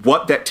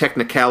what that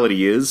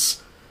technicality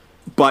is,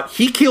 but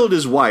he killed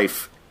his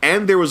wife.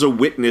 And there was a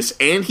witness,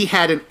 and he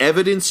had an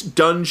evidence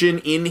dungeon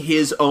in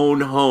his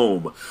own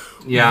home.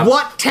 Yeah.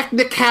 What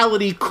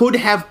technicality could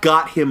have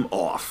got him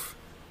off?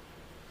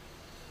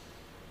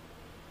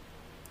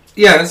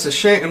 Yeah, it's a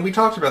shame. And we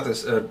talked about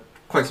this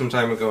quite some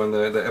time ago in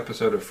the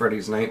episode of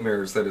Freddy's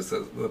Nightmares that is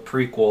the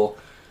prequel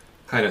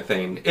kind of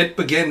thing. It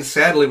begins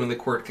sadly when the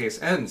court case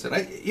ends.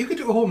 And you could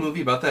do a whole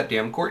movie about that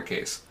damn court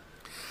case.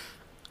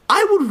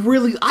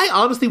 I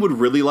honestly would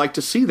really like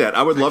to see that.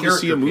 I would love to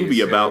see a movie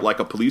piece, about like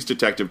a police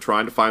detective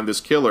trying to find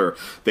this killer.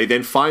 They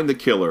then find the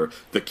killer.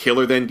 The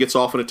killer then gets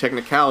off on a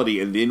technicality,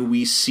 and then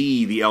we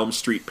see the Elm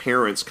Street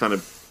parents kind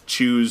of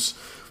choose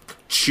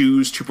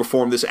to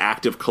perform this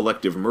act of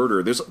collective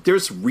murder.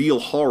 There's real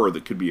horror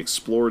that could be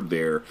explored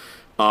there.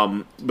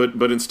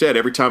 But instead,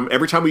 every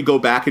time we go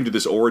back into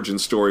this origin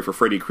story for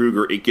Freddy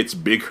Krueger, it gets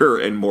bigger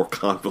and more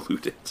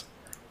convoluted,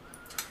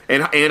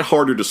 and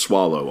harder to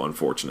swallow,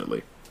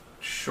 unfortunately.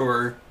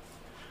 Sure.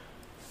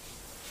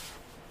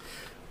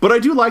 But I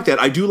do like that.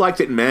 I do like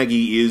that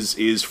Maggie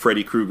is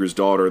Freddy Krueger's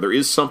daughter. There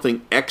is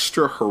something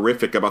extra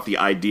horrific about the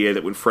idea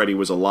that when Freddy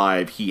was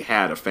alive, he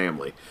had a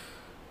family.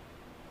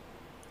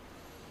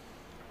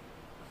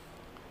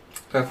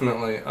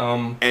 Definitely.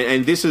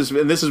 And this is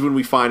when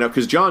we find out,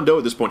 because John Doe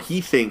at this point,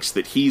 he thinks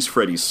that he's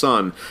Freddy's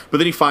son, but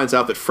then he finds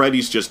out that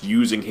Freddy's just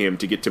using him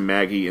to get to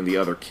Maggie and the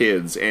other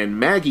kids. And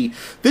Maggie,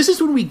 this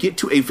is when we get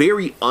to a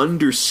very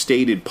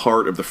understated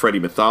part of the Freddy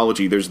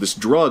mythology. There's this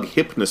drug,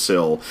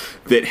 Hypnosil,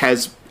 that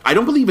has, I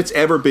don't believe it's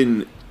ever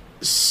been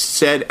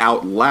said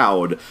out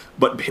loud,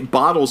 but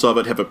bottles of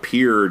it have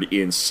appeared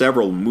in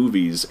several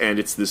movies, and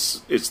it's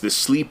this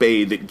sleep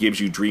aid that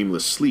gives you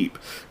dreamless sleep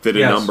that a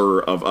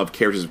number of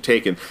characters have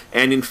taken,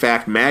 and in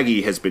fact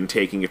Maggie has been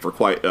taking it for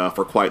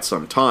quite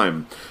some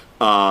time.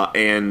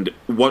 And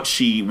once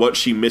she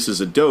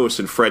misses a dose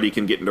and Freddy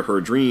can get into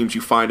her dreams,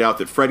 you find out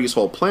that Freddy's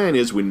whole plan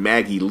is when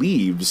Maggie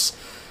leaves,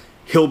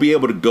 he'll be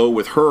able to go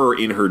with her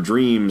in her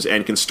dreams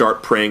and can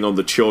start preying on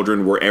the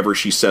children wherever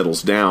she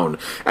settles down.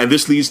 And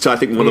this leads to, I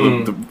think, one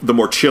of the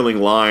more chilling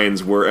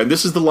lines where, and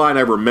this is the line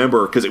I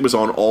remember because it was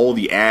on all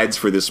the ads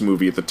for this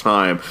movie at the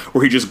time,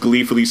 where he just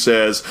gleefully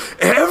says,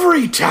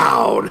 "Every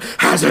town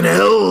has an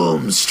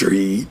Elm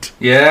Street."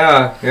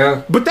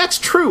 Yeah. But that's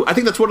true. I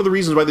think that's one of the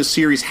reasons why this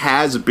series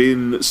has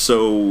been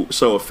so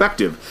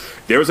effective.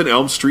 There's an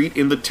Elm Street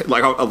in the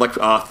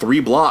 3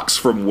 blocks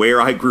from where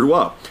I grew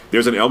up.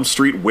 There's an Elm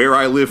Street where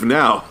I live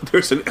now.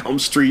 There's an Elm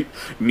Street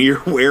near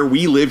where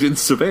we lived in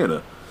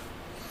Savannah.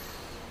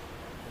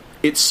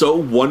 It's so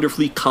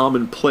wonderfully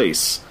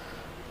commonplace.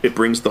 It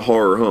brings the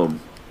horror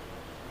home.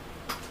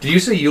 Did you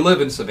say you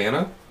live in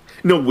Savannah?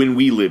 No, when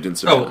we lived in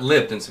Savannah. Oh,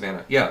 lived in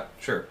Savannah. Yeah,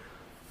 sure.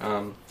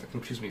 That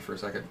confused me for a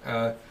second.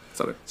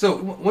 Sorry. So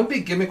one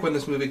big gimmick when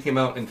this movie came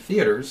out in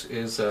theaters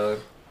is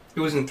it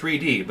was in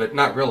 3D, but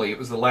not really. It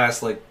was the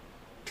last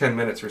 10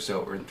 minutes or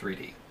so were in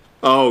 3D.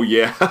 Oh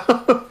yeah.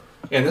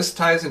 And this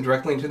ties in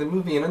directly into the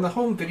movie. And in the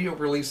home video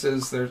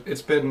releases,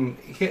 it's been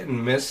hit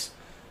and miss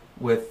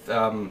with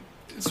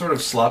it's sort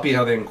of sloppy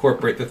how they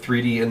incorporate the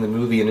 3D in the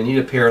movie. And I need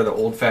a pair of the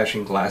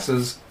old-fashioned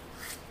glasses.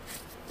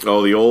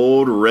 Oh, the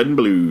old red and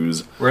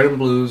blues. Red and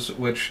blues,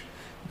 which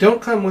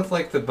don't come with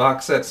the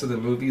box sets of the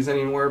movies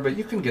anymore, but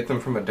you can get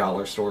them from a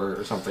dollar store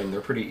or something.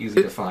 They're pretty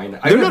easy to find.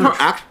 They're not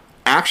hard.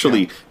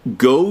 Actually,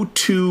 go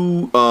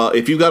to,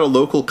 if you've got a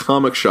local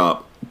comic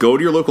shop, go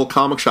to your local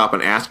comic shop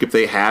and ask if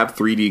they have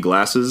 3D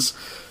glasses.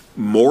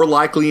 More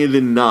likely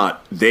than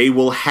not, they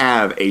will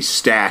have a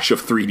stash of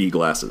 3D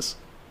glasses.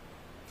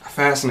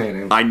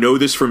 Fascinating. I know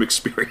this from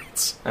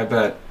experience. I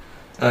bet.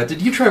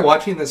 Did you try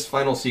watching this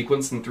final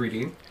sequence in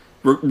 3D?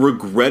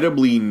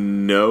 Regrettably,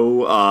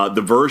 no.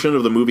 The version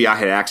of the movie I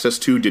had access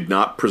to did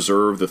not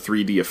preserve the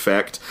 3D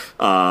effect,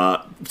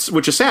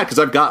 which is sad because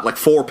I've got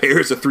 4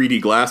 pairs of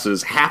 3D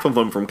glasses, half of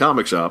them from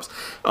comic shops,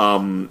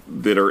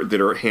 that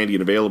are handy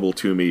and available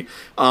to me.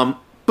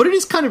 But it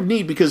is kind of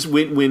neat because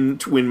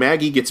when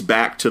Maggie gets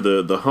back to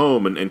the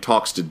home and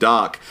talks to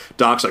Doc,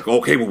 Doc's like,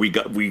 okay, well we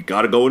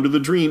got to go into the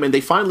dream, and they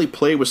finally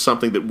play with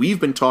something that we've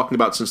been talking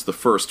about since the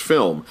first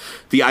film,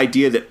 the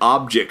idea that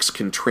objects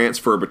can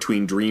transfer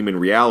between dream and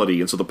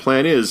reality. And so the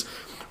plan is,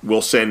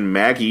 we'll send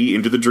Maggie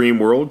into the dream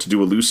world to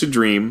do a lucid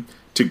dream,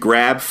 to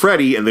grab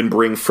Freddy and then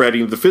bring Freddy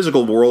into the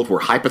physical world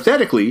where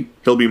hypothetically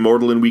he'll be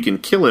mortal and we can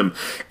kill him.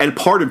 And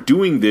part of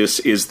doing this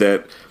is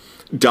that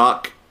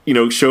Doc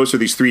shows her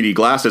these 3D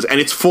glasses, and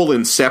it's full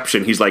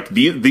Inception. He's like,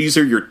 these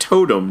are your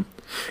totem.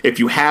 If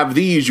you have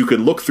these, you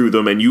can look through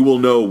them, and you will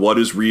know what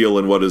is real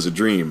and what is a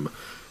dream.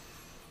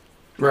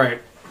 Right.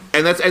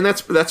 And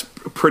that's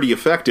pretty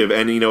effective.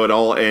 And it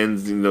all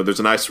ends. There's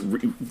a nice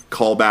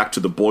callback to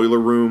the boiler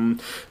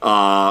room.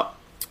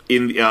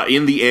 In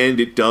the end,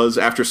 it does,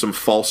 after some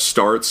false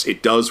starts,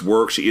 it does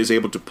work. She is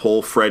able to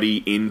pull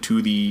Freddy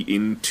into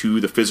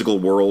the physical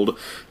world.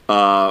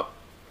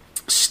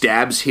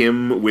 Stabs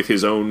him with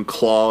his own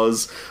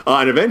claws,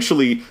 and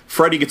eventually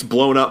Freddy gets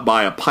blown up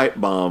by a pipe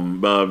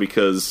bomb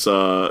because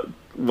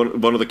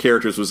one of the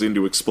characters was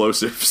into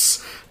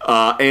explosives.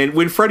 And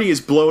when Freddy is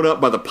blown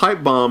up by the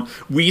pipe bomb,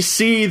 we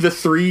see the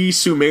 3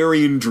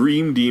 Sumerian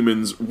dream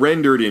demons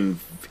rendered in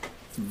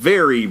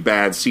very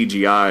bad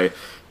CGI.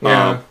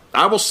 Yeah.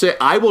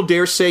 I will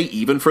dare say,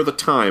 even for the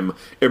time,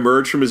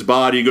 emerge from his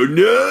body and go,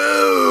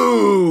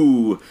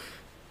 no!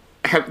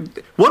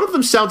 One of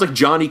them sounds like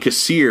Johnny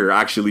Cassier,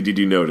 actually, did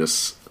you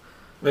notice?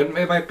 It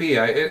might be.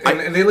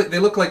 And they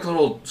look like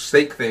little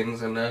steak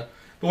things. And the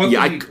one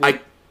thing I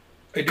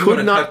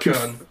could not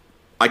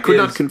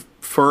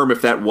confirm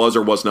if that was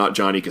or was not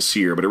Johnny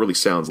Cassier, but it really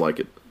sounds like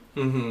it.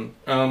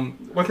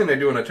 Mm-hmm. One thing I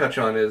do want to touch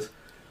on is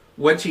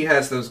when she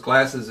has those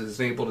glasses and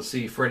is able to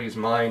see Freddy's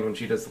mind when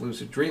she does the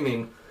lucid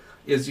dreaming,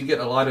 is you get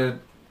a lot of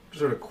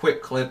sort of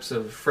quick clips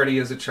of Freddy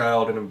as a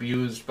child and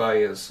abused by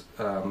his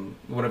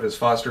one of his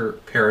foster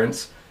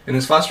parents, and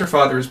his foster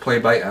father is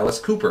played by Alice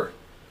Cooper.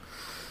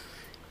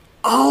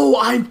 Oh,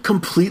 I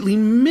completely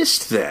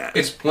missed that.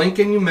 It's blink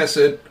and you miss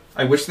it.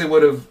 I wish they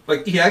would have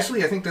he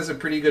actually I think does a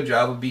pretty good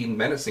job of being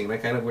menacing. I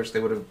kind of wish they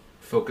would have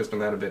focused on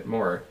that a bit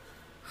more.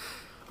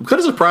 I'm kind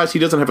of surprised he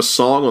doesn't have a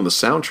song on the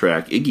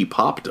soundtrack. Iggy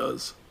Pop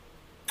does.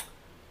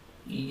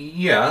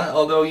 Yeah,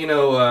 although, do you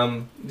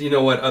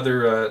know what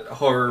other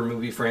horror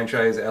movie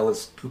franchise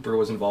Alice Cooper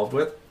was involved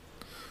with?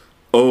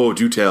 Oh,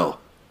 do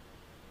tell.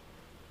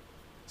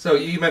 So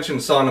you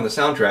mentioned song on the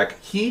soundtrack.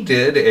 He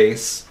did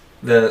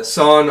the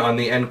song on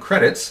the end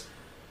credits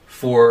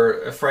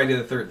for Friday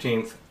the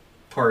 13th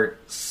Part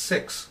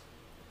 6.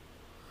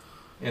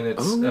 And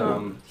it's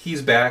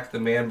He's Back, the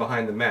Man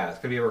Behind the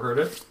Mask. Have you ever heard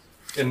it?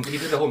 And he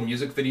did the whole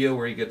music video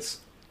where he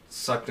gets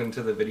sucked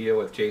into the video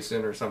with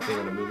Jason or something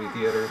in a movie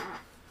theater.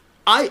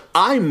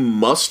 I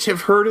must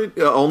have heard it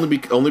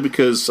only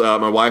because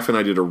my wife and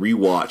I did a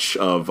rewatch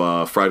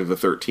of Friday the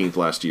 13th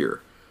last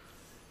year.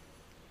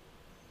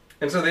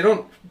 And so they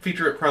don't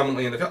feature it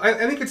prominently in the film. I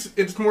think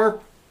it's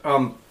more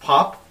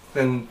pop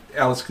than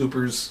Alice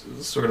Cooper's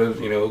sort of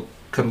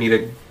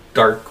comedic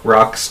dark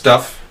rock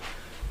stuff.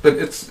 but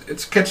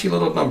it's catchy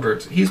little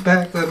numbers. He's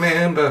back, the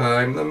man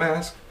behind the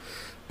mask.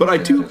 But I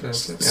do.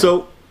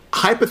 So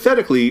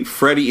hypothetically,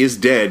 Freddy is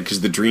dead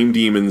because the dream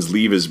demons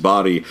leave his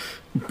body.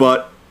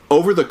 But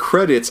over the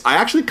credits, I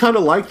actually kind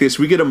of like this.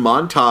 We get a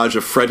montage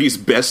of Freddy's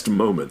best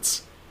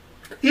moments.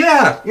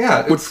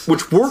 Yeah.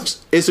 Which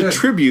works as a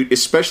tribute,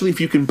 especially if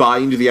you can buy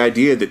into the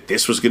idea that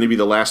this was going to be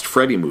the last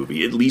Freddy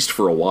movie, at least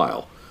for a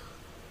while.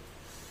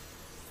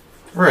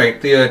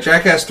 Right. The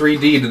Jackass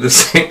 3D did the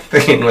same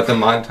thing with a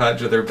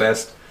montage of their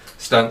best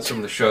stunts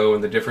from the show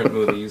and the different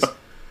movies.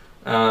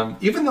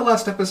 Even the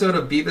last episode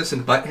of Beavis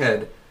and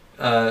Butthead,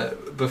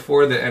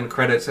 before the end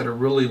credits, had a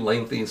really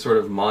lengthy sort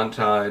of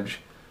montage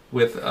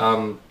with,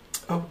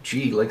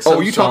 like some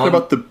are you talking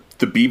about the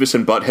Beavis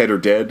and Butthead Are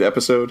Dead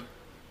episode?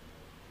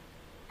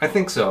 I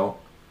think so.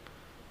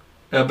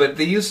 But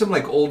they used some,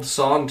 like, old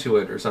song to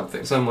it or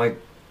something. Some, like,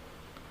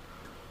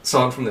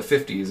 song from the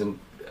 50s, and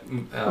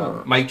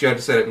Mike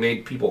Judge said it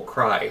made people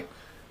cry,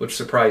 which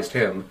surprised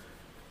him.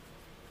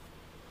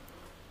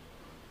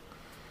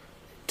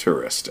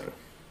 Interesting.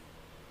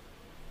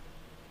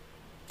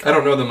 I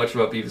don't know that much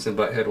about Beavis and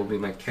Butthead, will be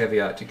my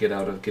caveat to get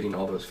out of getting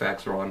all those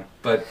facts wrong.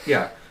 But,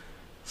 yeah.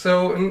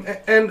 So,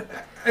 and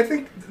I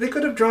think they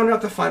could have drawn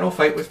out the final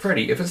fight with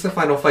Freddy. If it's the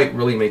final fight,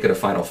 really make it a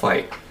final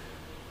fight.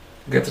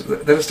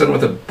 That is done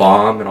with a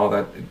bomb and all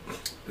that.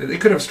 They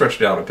could have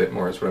stretched it out a bit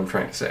more, is what I'm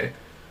trying to say.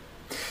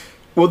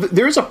 Well,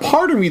 there's a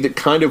part of me that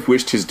kind of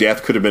wished his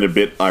death could have been a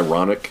bit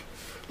ironic.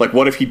 Like,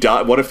 what if he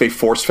died? What if they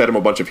force-fed him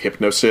a bunch of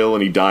Hypnosil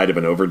and he died of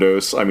an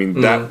overdose? I mean,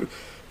 that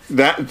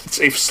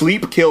if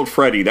sleep killed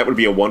Freddy, that would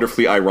be a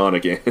wonderfully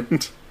ironic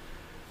end.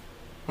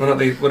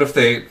 What if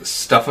they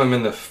stuff him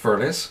in the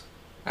furnace?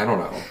 I don't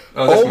know.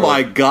 Oh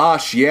my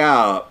gosh,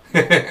 yeah.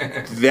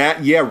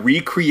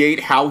 Recreate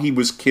how he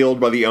was killed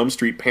by the Elm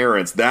Street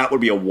parents. That would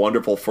be a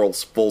wonderful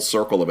full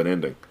circle of an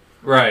ending.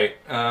 Right.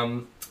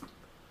 Oh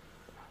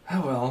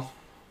well.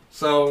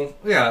 So,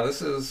 yeah,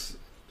 this is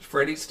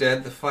Freddy's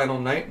Dead, the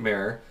Final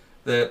Nightmare.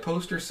 The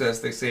poster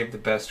says they saved the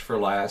best for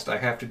last. I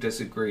have to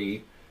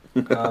disagree.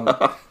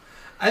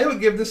 I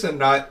would give this a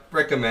not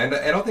recommend.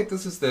 I don't think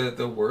this is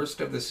the worst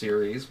of the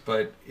series,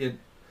 but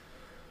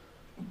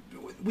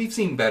we've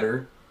seen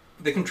better.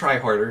 They can try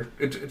harder.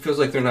 It feels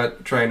like they're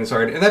not trying as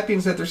hard. And that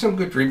being said, there's some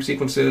good dream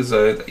sequences.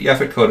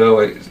 Yaphet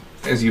Kotto,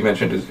 as you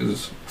mentioned,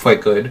 is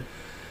quite good.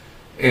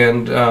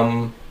 And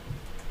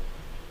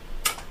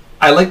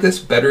I like this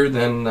better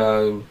than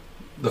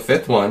the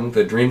fifth one,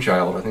 The Dream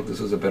Child. I think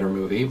this is a better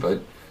movie,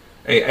 but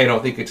I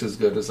don't think it's as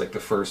good as like the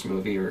first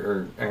movie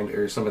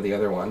or some of the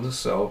other ones.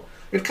 So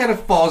it kind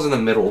of falls in the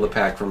middle of the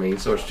pack for me.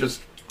 So it's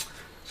just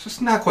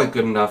not quite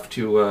good enough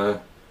to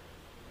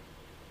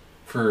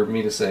for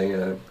me to say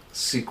a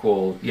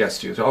sequel yes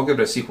to. So I'll give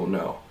it a sequel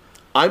no.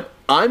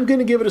 I'm going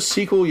to give it a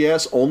sequel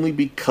yes, only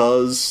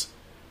because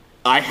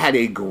I had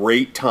a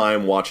great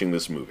time watching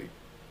this movie.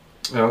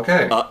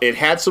 Okay. It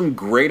had some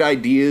great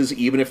ideas,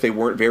 even if they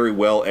weren't very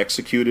well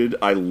executed.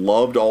 I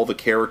loved all the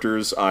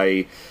characters.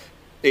 As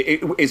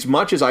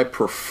much as I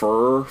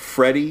prefer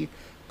Freddy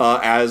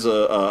as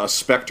a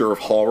specter of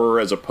horror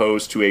as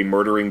opposed to a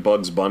murdering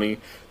Bugs Bunny,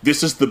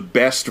 this is the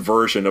best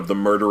version of the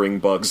murdering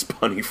Bugs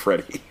Bunny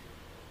Freddy.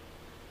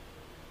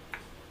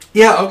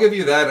 Yeah, I'll give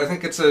you that. I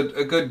think it's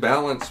a good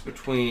balance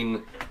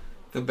between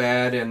the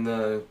bad and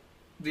the,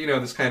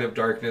 this kind of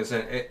darkness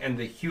and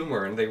the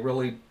humor, and they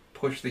really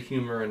push the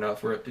humor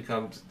enough where it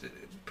becomes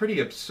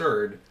pretty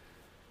absurd.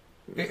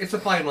 It's a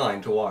fine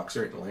line to walk,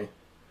 certainly.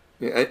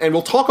 Yeah, and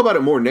we'll talk about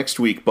it more next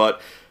week,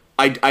 but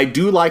I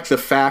do like the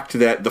fact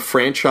that the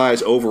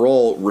franchise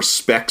overall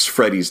respects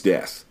Freddy's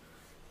death.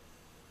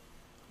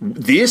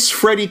 This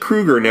Freddy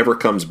Krueger never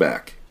comes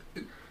back.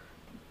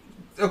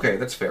 Okay,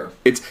 that's fair.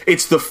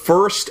 It's the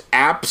first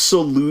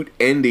absolute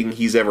ending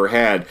he's ever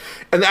had,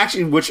 and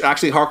which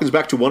actually harkens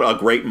back to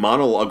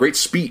a great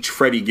speech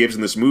Freddy gives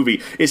in this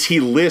movie. Is he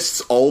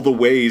lists all the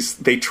ways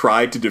they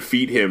tried to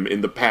defeat him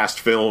in the past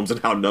films and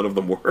how none of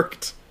them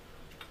worked.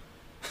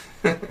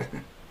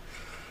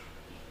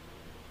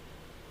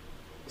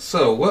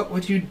 So, what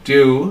would you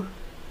do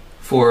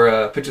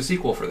for pitch a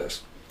sequel for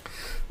this?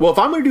 Well, if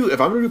I'm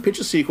going to pitch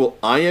a sequel,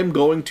 I am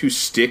going to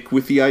stick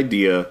with the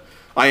idea.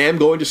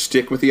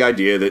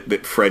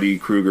 that Freddy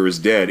Krueger is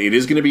dead. It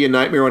is going to be a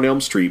Nightmare on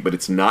Elm Street, but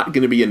it's not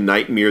going to be a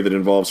nightmare that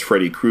involves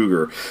Freddy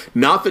Krueger.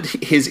 Not that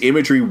his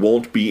imagery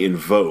won't be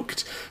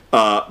invoked,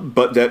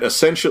 but that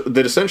essentially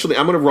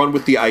I'm going to run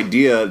with the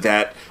idea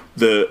that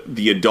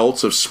the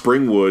adults of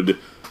Springwood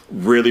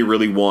really,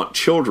 really want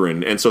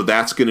children, and so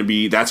that's going to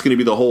be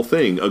the whole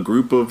thing. A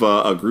group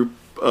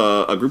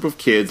of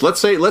kids. Let's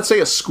say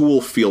a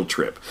school field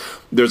trip.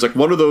 There's like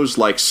one of those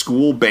like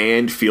school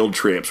band field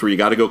trips where you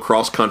got to go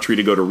cross country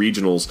to go to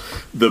regionals.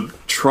 The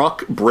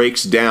truck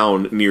breaks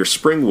down near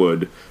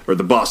Springwood, or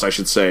the bus, I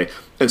should say,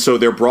 And so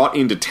they're brought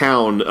into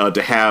town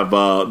to have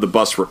the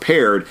bus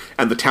repaired,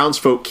 and the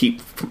townsfolk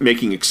keep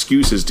making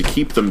excuses to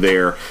keep them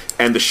there.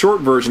 And the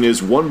short version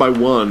is, one by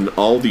one,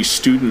 all these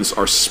students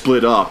are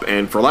split up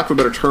and, for lack of a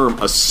better term,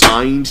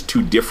 assigned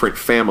to different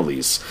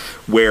families,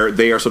 where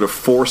they are sort of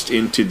forced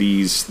into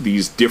these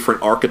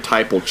different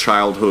archetypal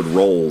childhood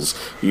roles.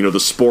 You know,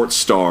 the sports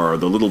star,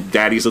 the little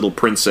daddy's little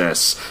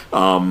princess,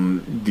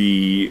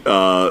 the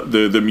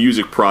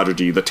music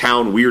prodigy, the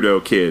town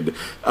weirdo kid.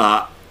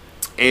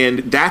 And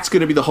that's going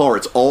to be the horror.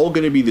 It's all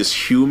going to be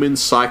this human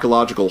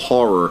psychological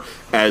horror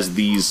as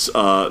these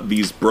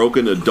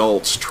broken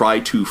adults try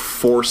to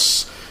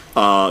force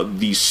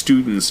these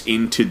students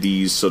into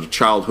these sort of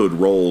childhood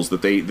roles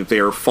that they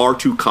are far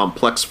too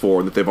complex for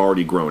and that they've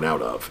already grown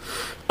out of.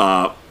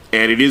 And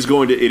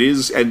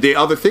and the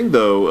other thing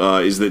though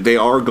is that they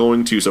are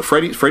going to. So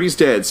Freddy's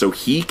dead, so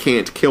he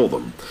can't kill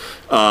them.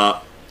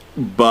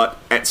 But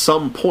at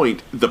some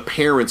point, the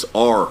parents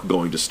are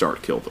going to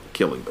start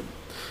killing them.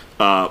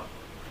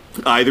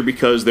 Either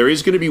because there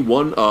is going to be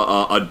one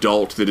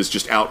adult that is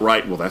just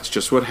outright, well, that's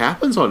just what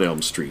happens on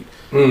Elm Street.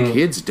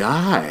 Kids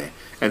die.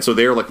 And so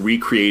they're like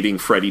recreating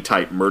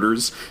Freddy-type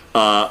murders.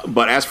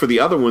 But as for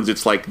the other ones,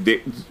 it's like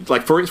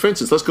for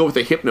instance, let's go with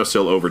a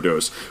Hypnocil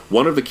overdose.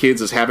 One of the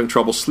kids is having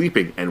trouble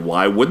sleeping, and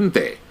why wouldn't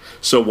they?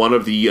 So one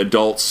of the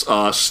adults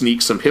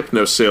sneaks some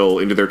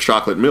Hypnocil into their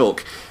chocolate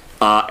milk,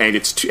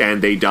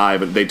 and they die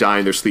in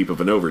their sleep of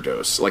an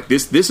overdose. Like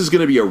this is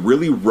going to be a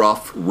really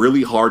rough,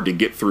 really hard to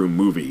get through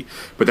movie.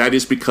 But that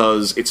is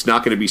because it's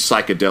not going to be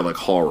psychedelic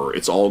horror.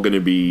 It's all going to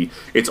be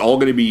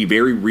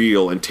very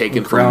real and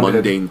taken from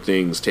mundane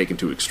things taken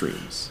to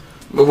extremes.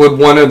 Would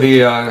one of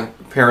the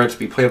parents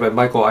be played by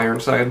Michael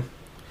Ironside?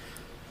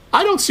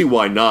 I don't see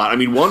why not. I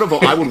mean, one of them,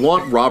 I would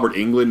want Robert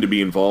Englund to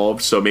be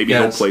involved, so maybe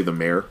he'll play the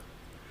mayor.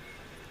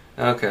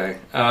 Okay.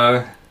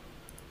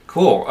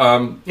 Cool.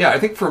 I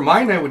think for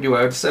mine I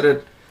would set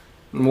it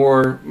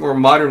more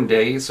modern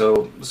day,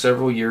 so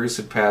several years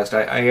had passed.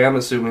 I am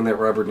assuming that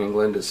Robert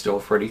Englund is still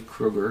Freddy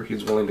Krueger.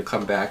 He's willing to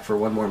come back for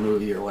one more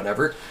movie or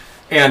whatever.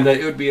 And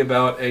it would be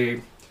about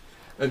a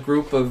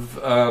group of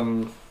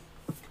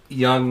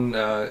young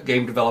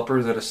game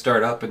developers at a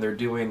startup, and they're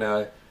doing...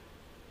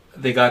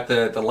 they got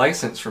the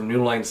license from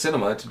New Line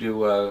Cinema to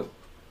do a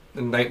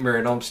Nightmare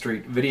on Elm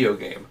Street video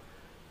game.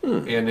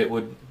 And it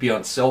would be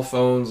on cell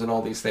phones and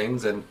all these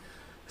things, and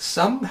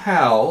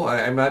somehow,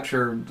 I'm not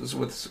sure,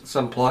 with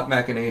some plot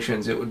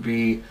machinations, it would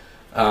be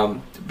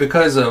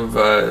because of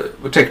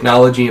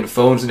technology and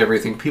phones and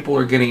everything, people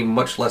are getting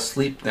much less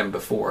sleep than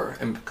before.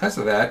 And because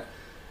of that,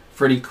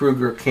 Freddy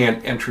Krueger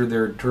can't enter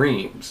their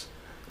dreams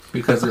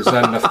because there's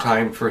not enough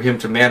time for him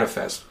to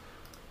manifest.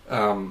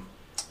 Not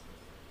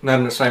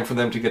enough time for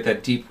them to get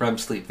that deep REM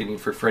sleep they need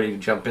for Freddy to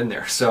jump in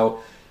there.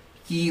 So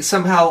he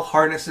somehow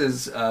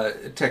harnesses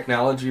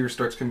technology or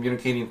starts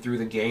communicating through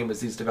the game as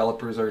these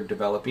developers are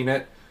developing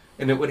it.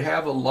 And it would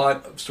have a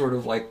lot of sort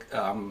of like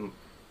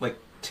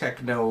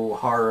techno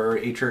horror,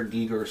 H.R.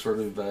 Giger sort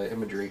of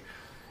imagery,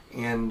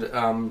 and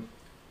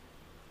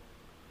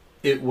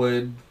it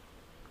would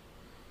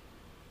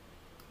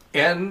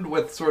end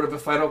with sort of a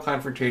final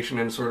confrontation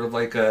in sort of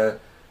like a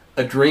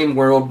dream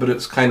world, but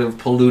it's kind of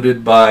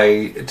polluted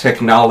by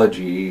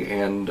technology,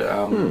 and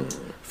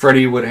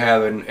Freddy would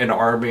have an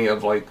army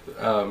of like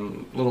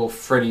little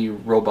Freddy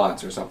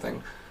robots or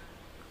something.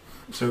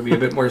 So it'd be a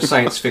bit more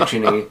science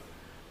fiction-y.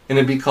 And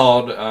it'd be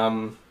called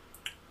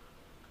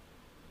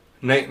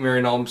Nightmare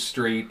on Elm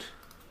Street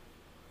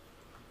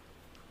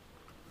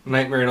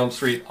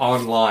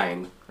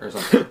Online or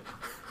something.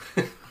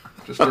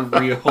 Just a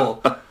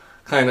real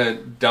kind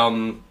of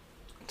dumb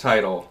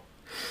title.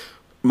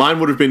 Mine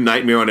would have been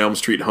Nightmare on Elm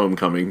Street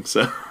Homecoming.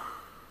 So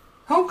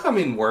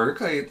Homecoming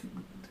worked.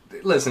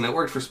 Listen, it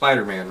worked for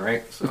Spider-Man,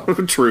 right? So.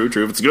 True.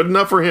 If it's good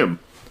enough for him.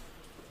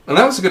 And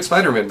that was a good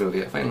Spider-Man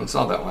movie. I finally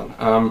saw that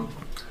one.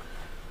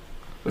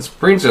 This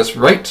brings us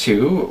right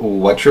to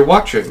what you're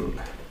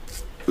watching.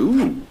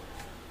 Ooh.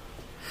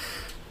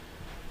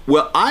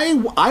 Well,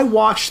 I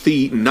watched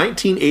the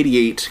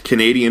 1988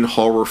 Canadian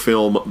horror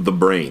film The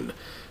Brain,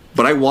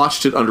 but I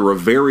watched it under a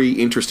very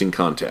interesting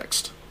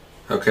context.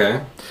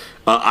 Okay.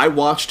 I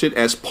watched it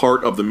as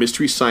part of the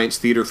Mystery Science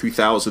Theater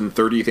 3000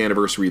 30th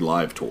Anniversary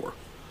Live Tour.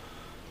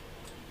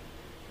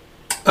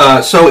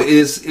 So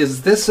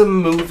is this a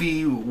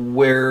movie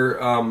where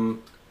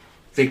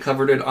they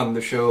covered it on the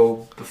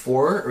show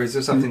before, or is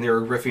this something they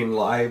were riffing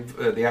live?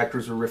 The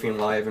actors were riffing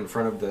live in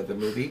front of the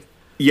movie.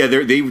 Yeah,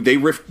 they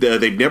riffed.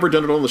 They've never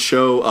done it on the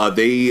show.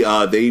 They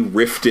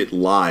riffed it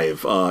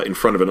live in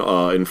front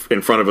of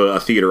in front of a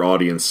theater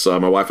audience.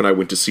 My wife and I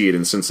went to see it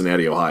in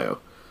Cincinnati, Ohio.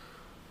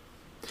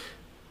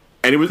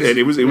 And it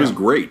was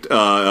great.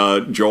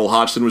 Joel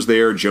Hodgson was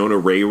there. Jonah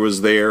Ray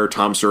was there.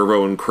 Tom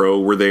Servo and Crow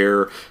were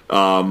there.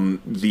 The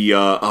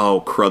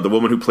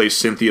woman who plays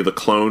Cynthia the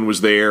Clone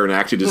was there and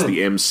acted as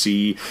the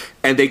MC.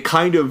 And they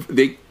kind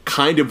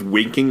of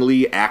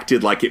winkingly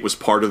acted like it was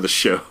part of the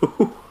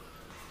show.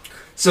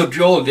 So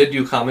Joel did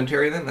do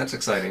commentary then? That's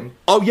exciting.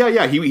 Oh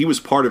yeah, he was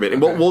part of it.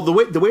 And okay. well,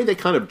 the way they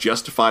kind of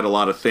justified a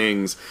lot of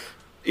things.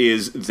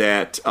 is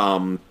that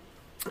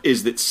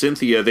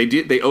Cynthia,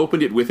 they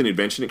opened it with an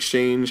invention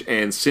exchange,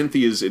 and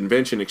Cynthia's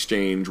invention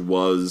exchange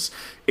was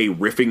a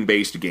riffing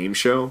based game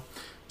show.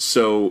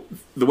 So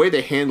the way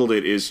they handled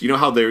it is,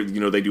 how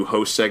they do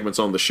host segments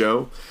on the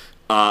show.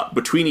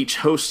 Between each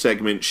host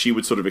segment, she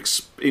would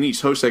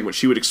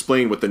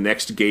explain what the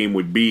next game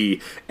would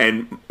be,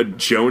 and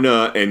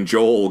Jonah and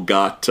Joel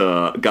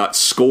got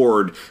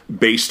scored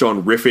based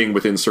on riffing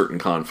within certain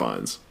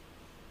confines.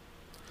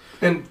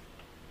 And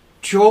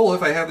Joel,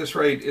 if I have this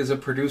right, is a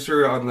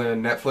producer on the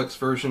Netflix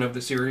version of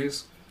the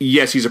series.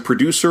 Yes, he's a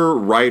producer,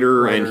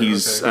 writer, and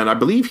and I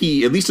believe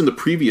he, at least in the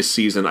previous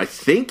season, I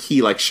think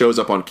he shows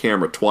up on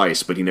camera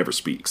twice, but he never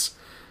speaks.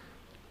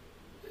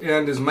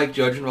 And is Mike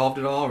Judge involved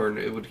at all, or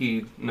would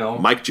he know?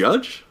 Mike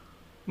Judge?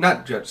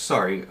 Not Judge.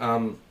 Sorry,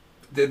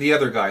 the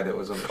other guy that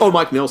was on the show. Oh,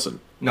 Mike Nelson.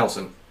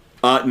 Nelson.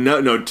 No,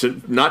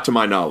 not to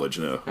my knowledge,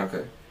 no.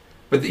 Okay,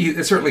 but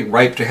it's certainly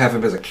ripe to have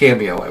him as a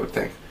cameo, I would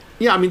think.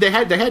 Yeah, I mean they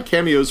had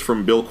cameos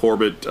from Bill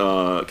Corbett,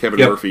 Kevin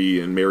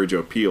Murphy, and Mary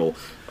Jo Pehl,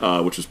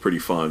 which was pretty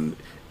fun,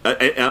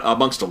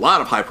 amongst a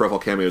lot of high profile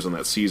cameos on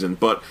that season.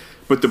 But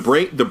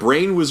the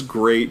brain was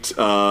great.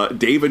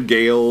 David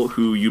Gale,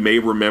 who you may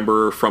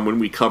remember from when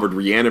we covered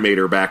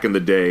Reanimator back in the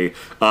day,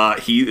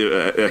 he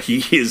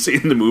is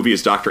in the movie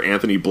as Dr.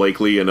 Anthony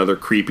Blakely, another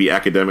creepy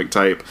academic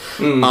type.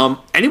 And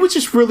it was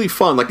just really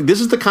fun.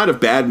 This is the kind of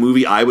bad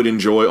movie I would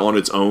enjoy on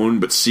its own,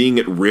 but seeing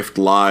it riffed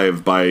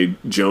live by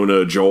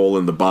Jonah, Joel,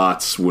 and the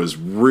Bots was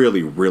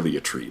really, really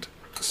a treat.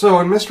 So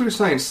in Mystery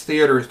Science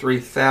Theater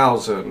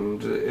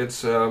 3000,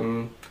 it's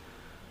one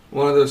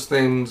of those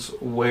things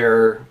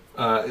where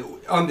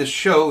on the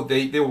show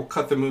they will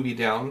cut the movie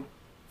down.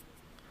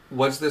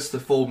 Was this the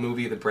full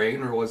movie, The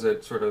Brain, or was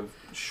it sort of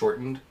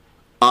shortened?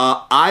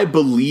 I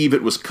believe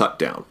it was cut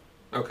down.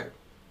 Okay.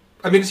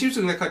 I mean, it's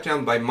usually not cut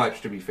down by much,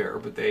 to be fair,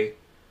 but they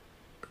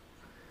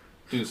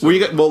do some.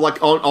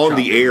 On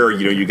the air,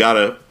 you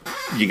gotta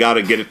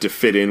get it to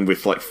fit in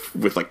with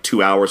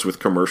 2 hours with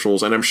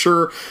commercials, and I'm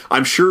sure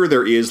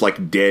there is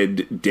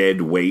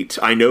dead weight.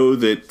 I know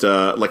that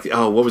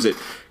what was it,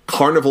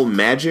 Carnival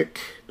Magic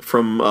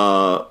from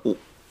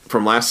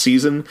last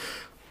season.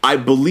 I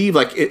believe,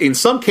 in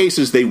some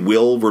cases, they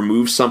will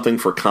remove something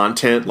for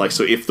content.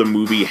 So if the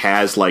movie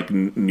has,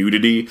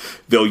 nudity,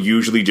 they'll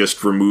usually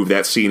just remove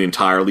that scene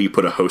entirely,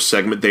 put a host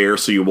segment there,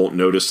 so you won't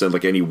notice,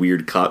 any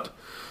weird cut.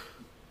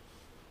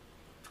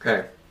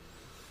 Okay.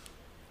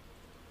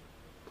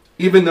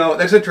 Even though,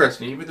 that's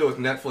interesting, even though with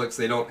Netflix,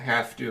 they don't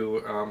have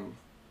to,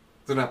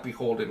 they're not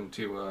beholden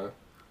to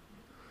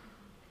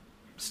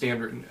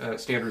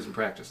standards and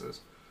practices.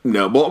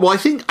 No, well, I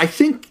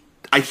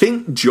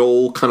think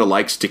Joel kind of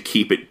likes to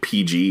keep it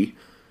PG.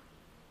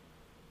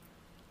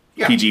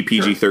 Yeah,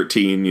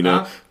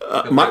 PG-13,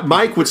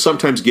 Mike would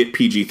sometimes get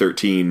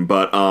PG-13,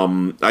 but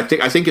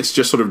I think it's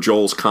just sort of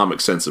Joel's comic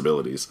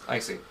sensibilities. I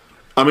see.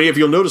 I mean, if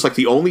you'll notice,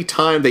 the only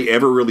time they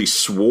ever really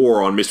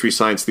swore on Mystery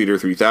Science Theater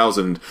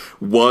 3000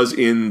 was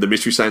in the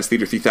Mystery Science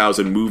Theater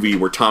 3000 movie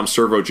where Tom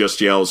Servo just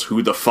yells,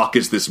 "Who the fuck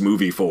is this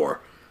movie for?"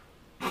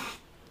 And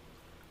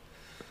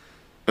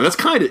that's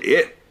kind of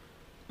it.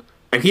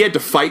 And he had to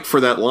fight for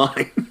that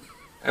line.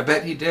 I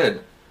bet he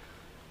did.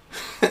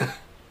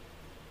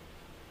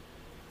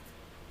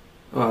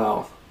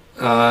 Wow.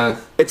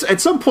 It's at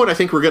some point I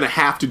think we're going to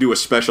have to do a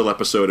special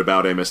episode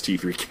about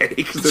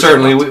MST3K.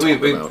 Certainly,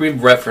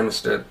 we've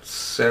referenced it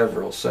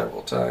several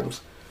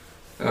times.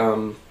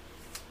 Okay,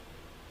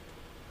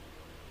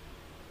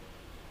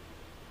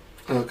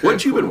 what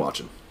have you been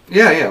watching?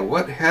 Yeah.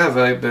 What have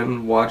I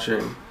been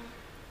watching?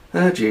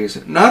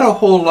 Jeez, not a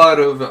whole lot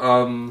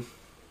of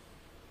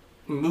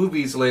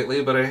movies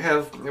lately, but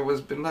I've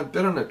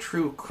been on a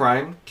true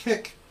crime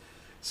kick.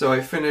 So I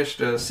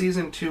finished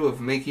season 2 of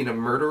Making a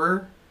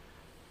Murderer,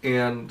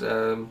 and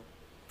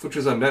which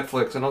is on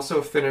Netflix, and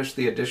also finished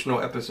the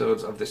additional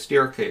episodes of The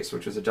Staircase,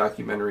 which is a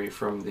documentary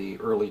from the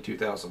early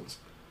 2000s.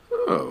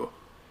 Oh.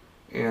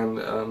 And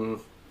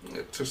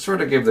to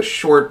sort of give the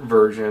short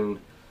version,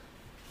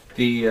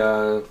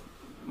 the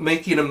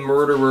Making a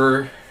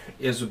Murderer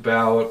is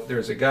about,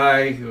 there's a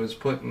guy who was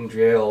put in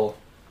jail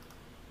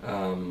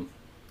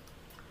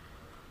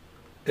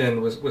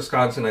in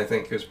Wisconsin, I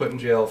think. He was put in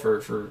jail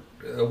for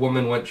a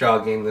woman went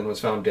jogging, then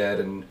was found dead,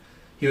 and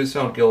he was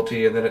found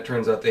guilty, and then it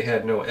turns out they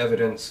had no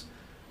evidence,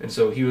 and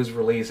so he was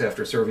released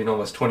after serving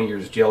almost 20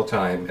 years jail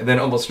time. And then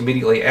almost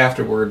immediately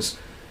afterwards,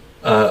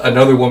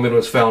 another woman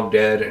was found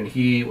dead, and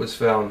he was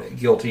found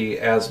guilty,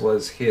 as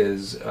was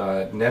his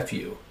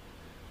nephew,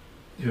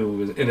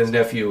 and his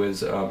nephew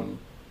is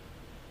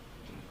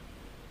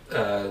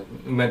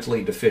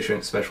mentally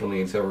deficient, special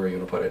needs, however you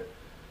want to put it.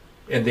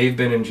 And they've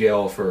been in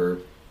jail for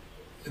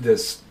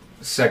this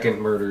second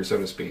murder, so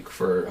to speak,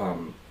 for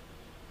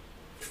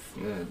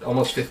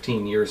almost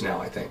 15 years now,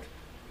 I think.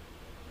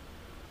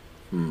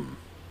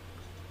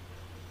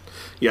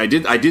 Yeah,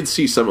 I did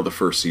see some of the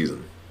first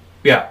season.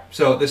 Yeah,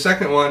 so the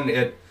second one,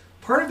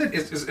 part of it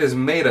is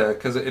meta,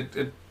 because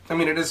it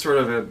is sort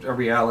of a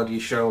reality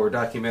show or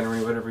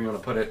documentary, whatever you want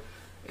to put it.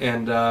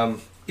 And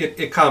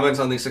it comments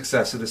on the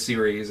success of the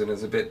series and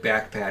is a bit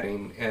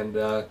backpatting. And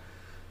I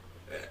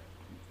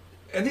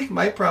think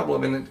my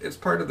problem, and it's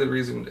part of the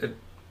reason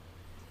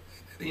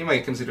you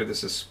might consider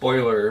this a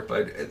spoiler,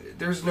 but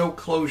there's no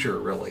closure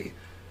really,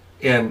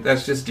 and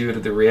that's just due to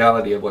the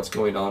reality of what's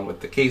going on with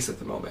the case at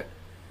the moment.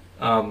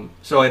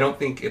 So I don't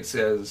think it's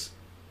as.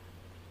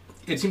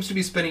 It seems to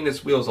be spinning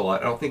its wheels a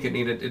lot. I don't think it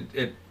needed.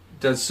 It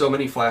does so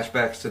many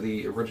flashbacks to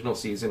the original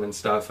season and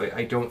stuff.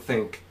 I don't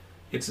think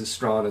it's as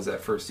strong as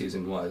that first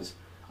season was.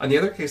 On the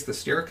other case, The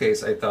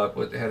Staircase, I thought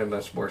had a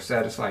much more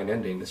satisfying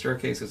ending. The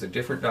Staircase is a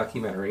different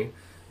documentary,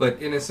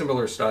 but in a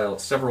similar style.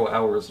 It's several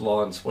hours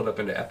long, split up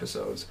into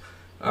episodes,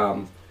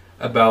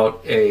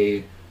 about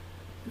a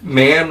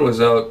man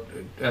was out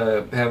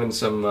having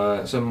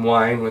some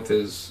wine with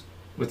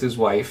his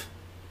wife,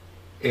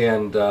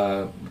 and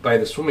by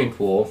the swimming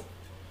pool,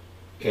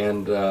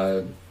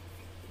 and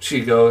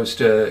she goes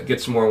to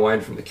get some more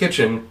wine from the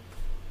kitchen.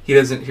 He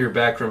doesn't hear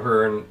back from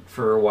her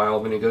for a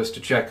while. Then he goes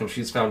to check, and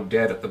she's found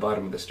dead at the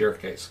bottom of the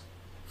staircase.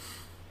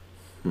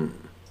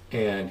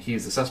 And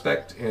he's the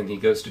suspect, and he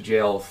goes to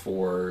jail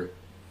for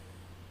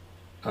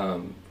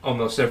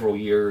almost several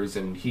years,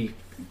 and he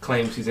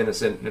claims he's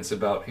innocent, and it's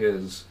about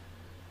his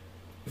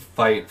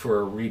fight for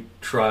a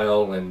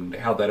retrial and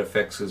how that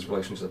affects his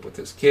relationship with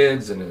his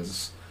kids and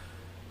his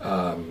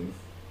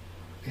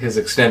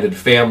extended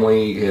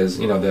family,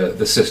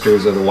 the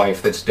sisters of the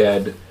wife that's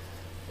dead,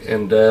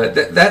 and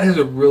that has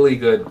a really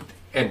good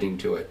ending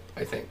to it,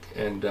 I think.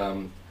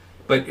 And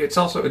but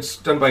it's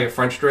done by a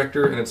French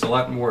director, and it's a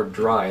lot more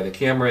dry. The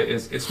camera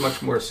it's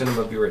much more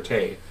cinema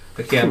verite.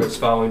 The camera's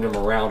following him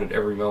around at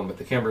every moment.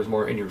 The camera's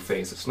more in your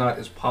face. It's not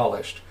as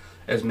polished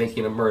as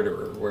Making a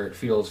Murderer, where it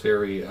feels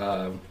very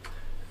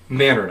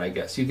mannered, I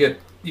guess. You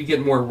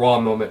get more raw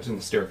moments in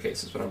The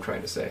Staircase, is what I'm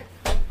trying to say.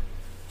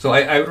 So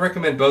I would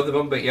recommend both of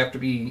them, but you have to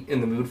be in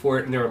the mood for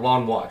it, and they're a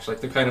long watch.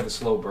 Like, they're kind of a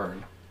slow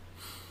burn.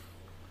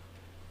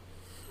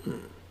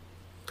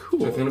 Cool.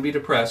 So if you're going to be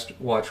depressed,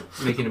 watch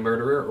Making a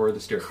Murderer or The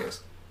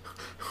Staircase.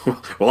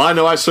 Well, I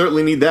know I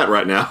certainly need that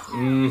right now.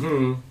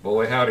 Mm-hmm.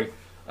 Boy, howdy.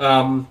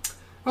 Well,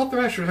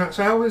 Thrasher,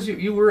 so how was you?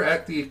 You were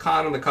at the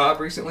Con on the Cob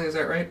recently, is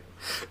that right?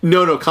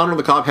 No, Con on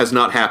the Cob has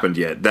not happened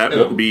yet. That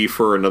won't be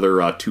for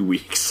another 2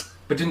 weeks.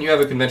 But didn't you have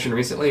a convention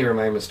recently, or am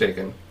I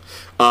mistaken?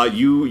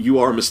 You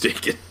are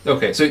mistaken.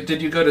 Okay, so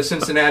did you go to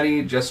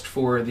Cincinnati just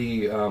for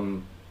the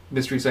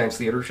Mystery Science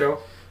Theater show?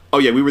 Oh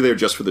yeah, we were there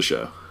just for the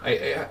show.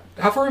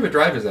 How far of a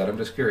drive is that? I'm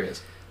just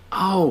curious.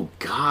 Oh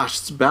gosh,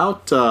 it's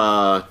about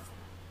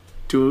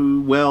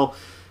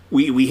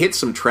we hit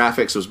some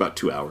traffic, so it was about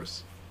 2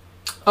 hours.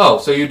 Oh,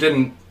 so you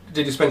did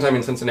you spend time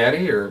in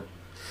Cincinnati, or?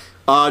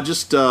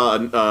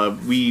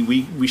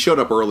 We showed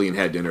up early and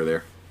had dinner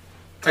there.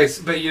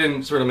 But you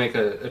didn't sort of make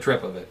a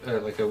trip of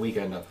it, like a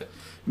weekend of it.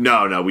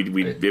 No,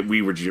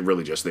 we were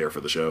really just there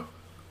for the show.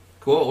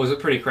 Cool. Was it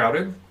pretty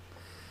crowded?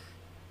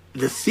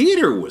 The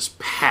theater was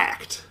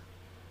packed.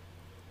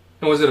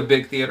 And was it a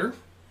big theater?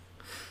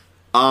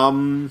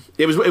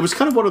 It was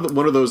kind of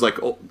one of those like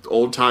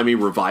old timey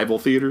revival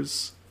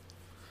theaters.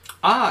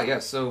 Ah,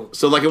 yes. So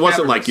like it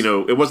wasn't like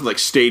it wasn't like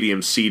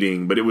stadium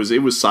seating, but it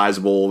was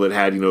sizable. It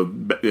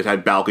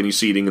had balcony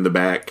seating in the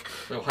back,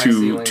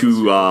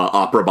 two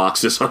opera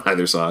boxes on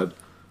either side,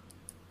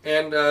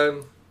 and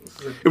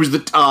it was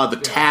the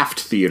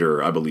Taft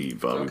Theater, I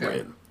believe. We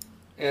ran.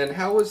 And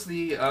how was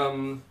the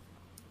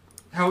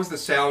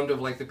sound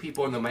of like the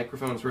people in the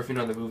microphones riffing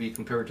on the movie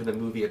compared to the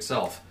movie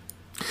itself?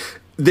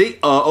 They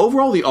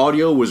overall the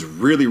audio was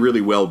really,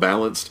 really well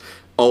balanced.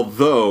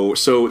 Although,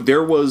 so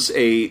there was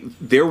a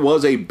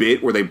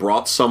bit where they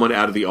brought someone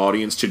out of the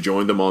audience to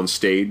join them on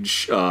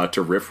stage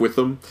to riff with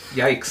them.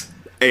 Yikes!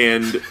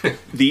 And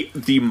the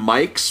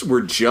mics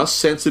were just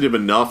sensitive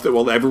enough that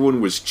while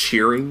everyone was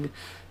cheering,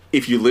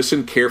 if you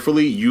listened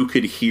carefully, you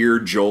could hear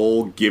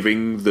Joel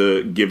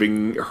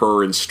giving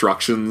her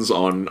instructions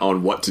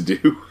on what to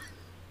do.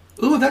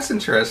 Ooh, that's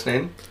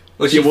interesting.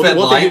 Was she fed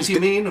lines,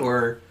 you mean,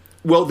 or?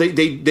 Well, they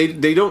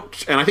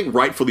don't, and I think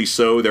rightfully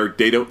so.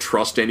 They don't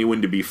trust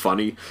anyone to be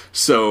funny,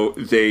 so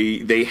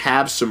they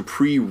have some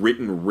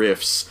pre-written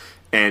riffs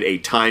and a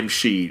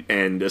timesheet,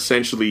 and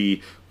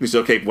essentially, it's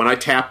okay. When I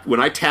tap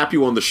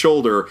you on the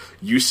shoulder,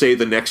 you say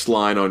the next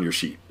line on your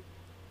sheet.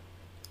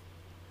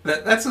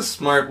 That's a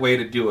smart way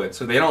to do it,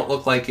 so they don't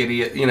look like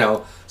idiots.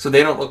 So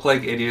they don't look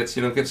like idiots.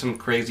 You don't get some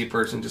crazy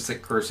person just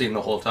like cursing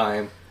the whole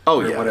time.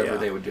 Whatever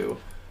they would do.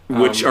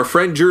 Which our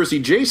friend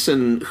Jersey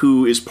Jason,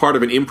 who is part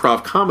of an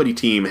improv comedy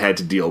team, had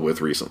to deal with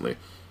recently.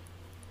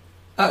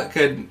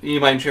 Could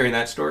you mind sharing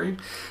that story?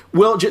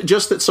 Well,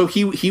 just that. So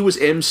he was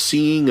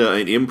emceeing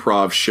an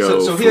improv show.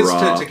 So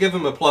to give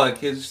him a plug,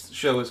 his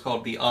show is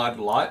called The Odd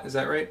Lot. Is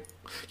that right?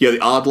 Yeah,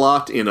 The Odd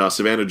Lot in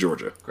Savannah,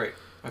 Georgia. Great.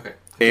 Okay.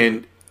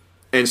 And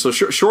so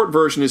short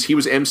version is he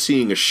was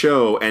emceeing a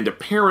show, and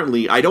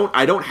apparently I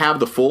don't have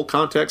the full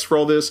context for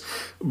all this,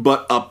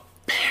 but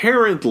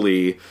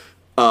apparently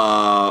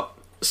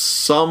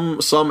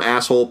some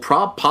asshole,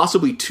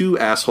 possibly two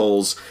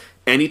assholes,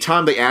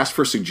 anytime they asked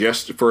for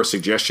a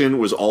suggestion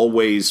was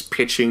always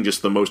pitching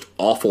just the most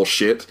awful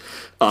shit,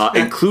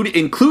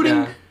 including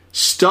Yeah.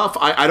 stuff.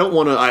 I don't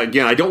want to.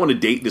 I don't want to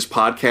date this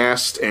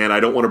podcast, and I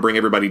don't want to bring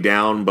everybody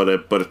down. But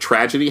a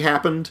tragedy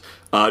happened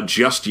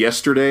just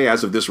yesterday,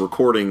 as of this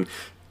recording,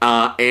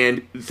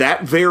 and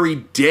that very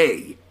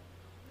day,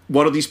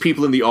 one of these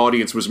people in the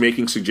audience was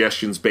making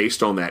suggestions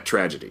based on that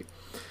tragedy.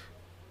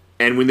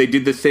 And when they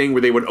did the thing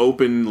where they would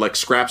open like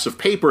scraps of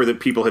paper that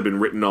people had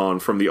been written on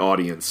from the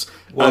audience,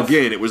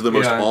 again, it was the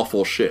most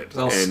awful shit. It's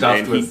all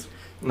stuffed with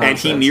and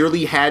nonsense. he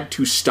nearly had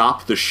to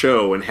stop the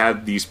show and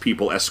had these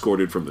people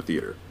escorted from the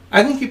theater.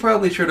 I think he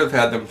probably should have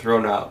had them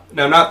thrown out.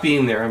 Now, not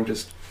being there, I'm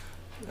just...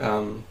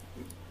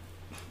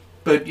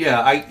 but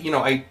yeah,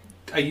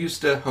 I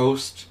used to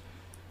host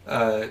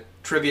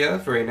trivia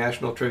for a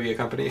national trivia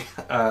company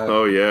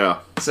Oh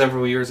yeah.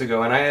 several years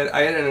ago, and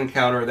I had an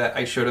encounter that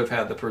I should have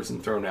had the person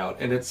thrown out.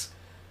 And it's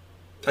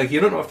like, you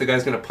don't know if the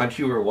guy's going to punch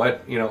you or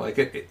what. Like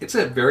it's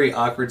a very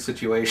awkward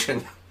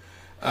situation.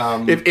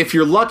 If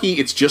you're lucky,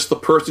 it's just the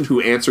person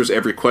who answers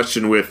every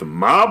question with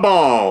 "my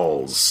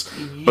balls,"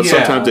 but Yeah.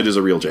 sometimes it is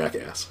a real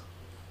jackass.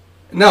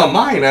 No,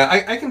 mine.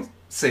 I can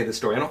say the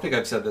story. I don't think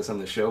I've said this on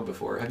the show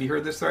before. Have you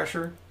heard this,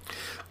 Thrasher?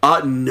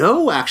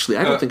 No, actually,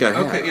 I don't think I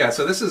have. Okay, yeah.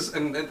 So this is,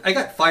 and I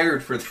got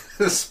fired for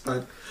this,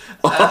 but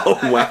Oh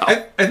wow.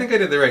 I think I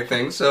did the right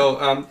thing.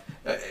 So,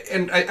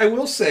 and I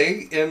will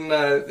say, in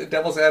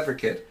Devil's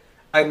Advocate,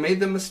 I made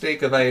the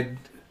mistake of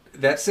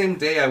that same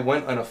day I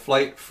went on a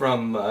flight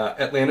from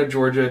Atlanta,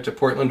 Georgia to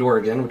Portland,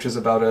 Oregon, which is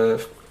about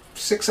a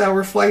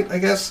 6-hour flight, I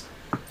guess,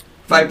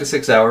 5 to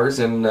 6 hours,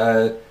 and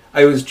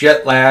I was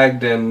jet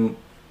lagged and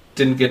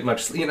didn't get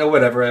much,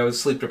 whatever. I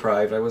was sleep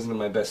deprived. I wasn't in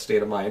my best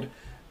state of mind.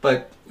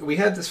 But we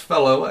had this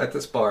fellow at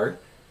this bar.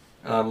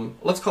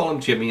 Let's call him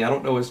Jimmy. I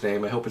don't know his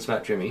name. I hope it's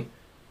not Jimmy.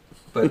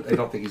 But I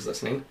don't think he's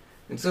listening.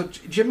 And so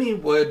Jimmy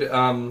would...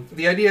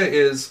 the idea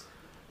is,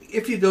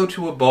 if you go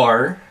to a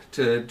bar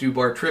to do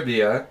bar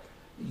trivia,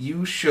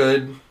 you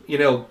should,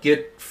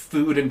 get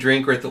food and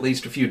drink, or at the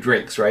least a few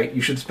drinks, right?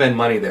 You should spend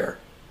money there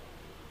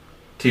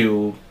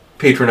to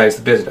patronize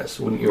the business.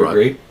 Wouldn't you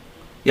agree?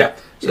 Yeah.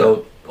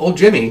 So old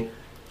Jimmy,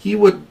 he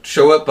would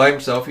show up by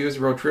himself. He was a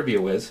real trivia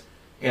whiz.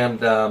 And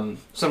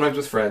sometimes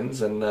with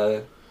friends,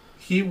 and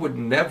he would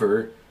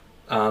never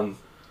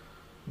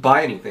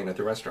buy anything at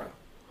the restaurant.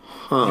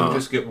 He would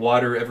just get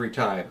water every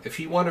time. If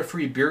he won a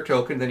free beer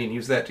token, then he'd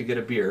use that to get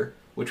a beer,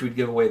 which we'd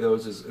give away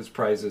those as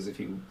prizes if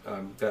you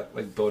got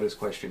like bonus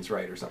questions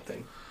right or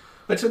something.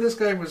 But so this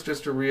guy was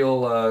just a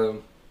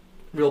real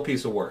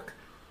piece of work.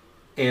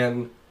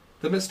 And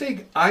the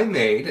mistake I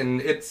made,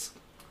 and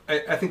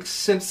I think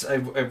since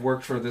I've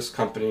worked for this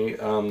company,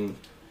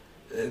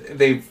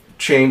 they've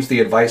changed the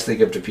advice they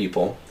give to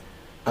people.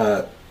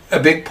 A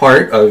big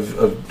part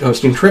of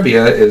hosting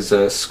trivia is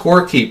a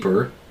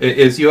scorekeeper.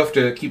 Is you have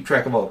to keep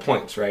track of all the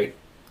points, right?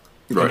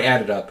 Right. And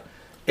add it up.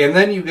 And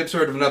then you get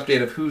sort of an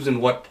update of who's in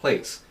what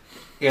place.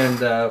 And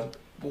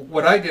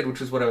what I did,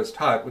 which is what I was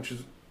taught, which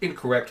is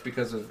incorrect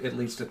because of at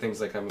least the things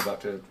like I'm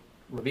about to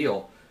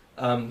reveal,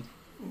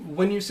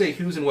 when you say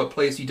who's in what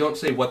place, you don't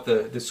say what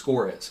the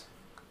score is.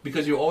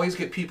 Because you always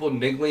get people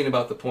niggling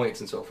about the points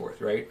and so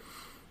forth, right?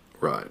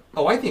 Right.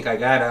 Oh, I think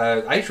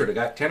I should have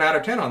got 10 out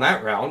of 10 on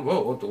that round.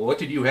 Whoa, what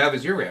did you have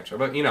as your answer?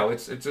 But,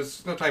 it's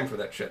just no time for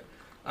that shit.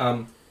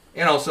 And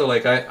also,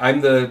 like,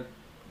 I'm the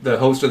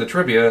host of the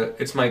trivia.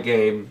 It's my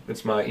game.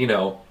 It's my,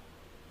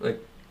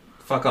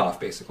 fuck off,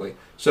 basically.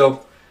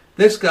 So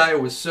this guy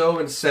was so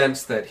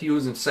incensed that he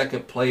was in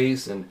second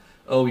place and,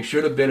 he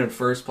should have been in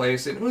first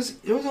place. And it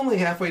was only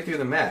halfway through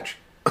the match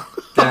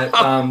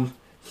that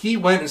he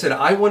went and said,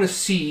 I want to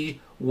see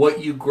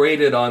what you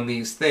graded on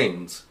these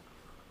things.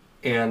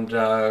 And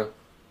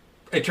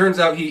it turns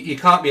out he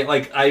caught me.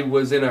 Like, I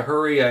was in a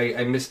hurry.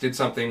 I misdid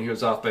something. He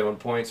was off by 1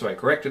 point, so I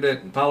corrected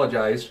it and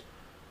apologized.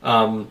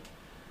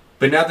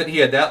 But now that he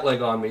had that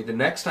leg on me, the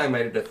next time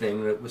I did a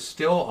thing that was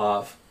still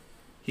off,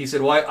 he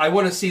said, well, I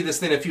want to see this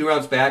thing a few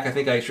rounds back. I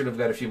think I should have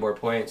got a few more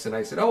points. And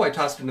I said, I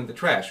tossed it in the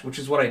trash, which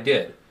is what I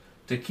did.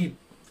 To keep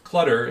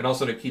clutter and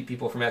also to keep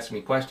people from asking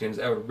me questions,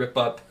 I would rip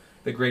up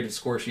the graded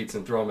score sheets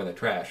and throw them in the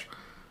trash.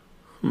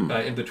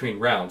 In between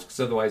rounds, because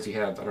otherwise you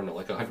have,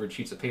 100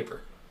 sheets of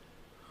paper.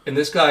 And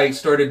this guy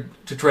started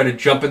to try to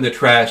jump in the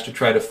trash to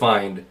try to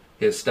find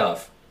his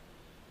stuff.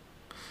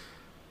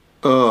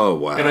 Oh,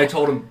 wow. And I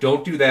told him,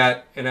 don't do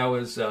that. And I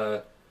was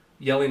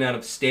yelling at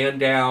him, stand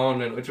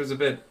down, which was a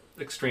bit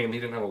extreme. He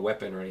didn't have a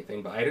weapon or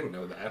anything, but I didn't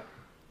know that.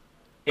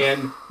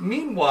 And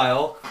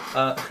meanwhile,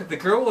 the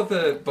girl with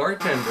the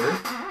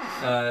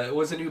bartender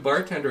was a new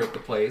bartender at the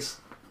place.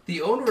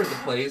 The owner of the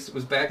place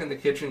was back in the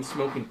kitchen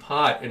smoking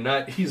pot and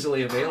not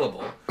easily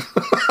available.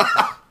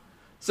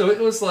 So it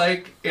was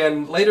like,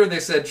 and later they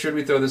said, should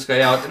we throw this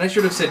guy out? And I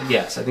should have said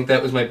yes. I think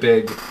that was my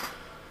big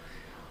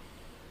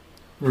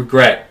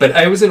regret. But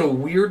I was in a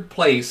weird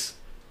place,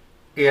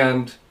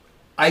 and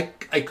I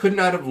could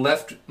not have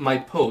left my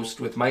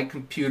post with my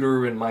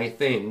computer and my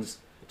things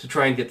to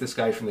try and get this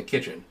guy from the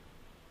kitchen.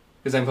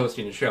 Because I'm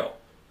hosting a show.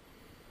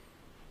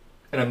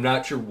 And I'm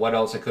not sure what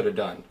else I could have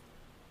done.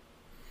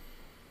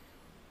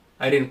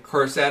 I didn't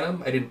curse at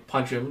him. I didn't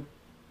punch him.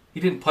 He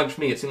didn't punch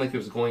me. It seemed like he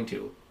was going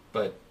to,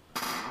 but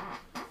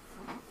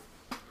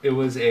it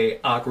was a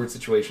awkward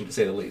situation to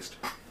say the least.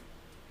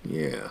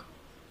 Yeah.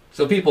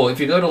 So people, if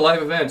you go to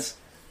live events,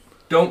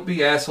 don't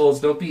be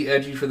assholes. Don't be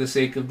edgy for the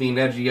sake of being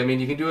edgy. I mean,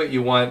 you can do what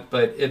you want,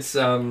 but it's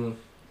Well,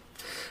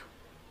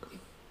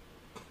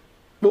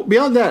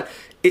 beyond that,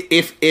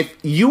 if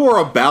you are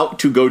about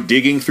to go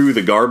digging through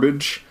the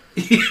garbage,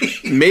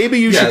 maybe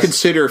you should Yes.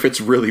 consider if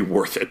it's really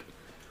worth it.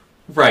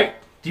 right.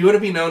 Do you want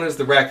to be known as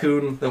the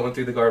raccoon that went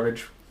through the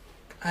garbage?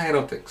 I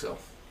don't think so.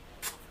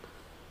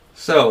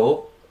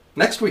 So,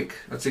 next week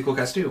on Sequel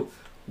Cast 2,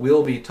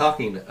 we'll be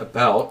talking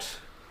about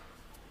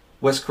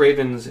Wes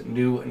Craven's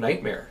new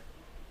Nightmare.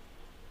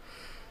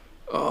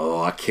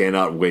 Oh, I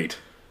cannot wait.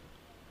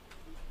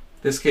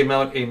 This came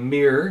out a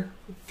mere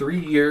 3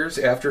 years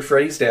after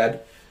Freddy's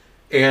Dead,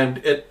 and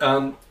it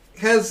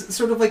has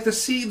sort of like the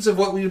seeds of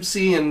what we would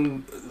see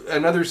in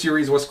another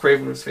series Wes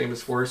Craven was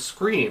famous for,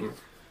 Scream.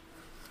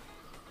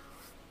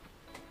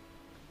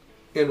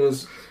 And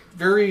was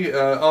very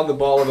on the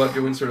ball about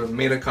doing sort of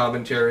meta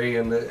commentary,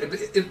 and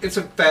it's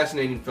a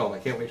fascinating film. I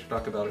can't wait to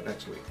talk about it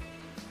next week.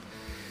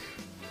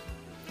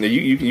 Now,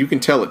 you can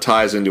tell it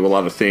ties into a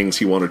lot of things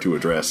he wanted to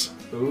address.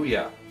 Oh,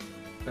 yeah.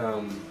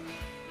 So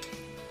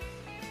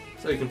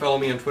you can follow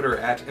me on Twitter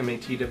at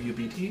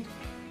MATWBT.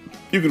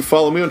 You can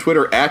follow me on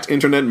Twitter at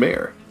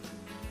InternetMayor.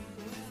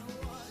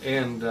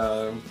 And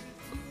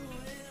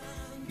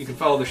you can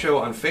follow the show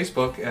on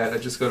Facebook.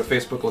 Just go to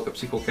Facebook, look up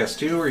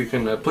SequelCast2, or you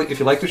can, if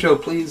you like the show,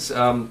 please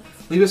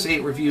leave us a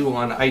review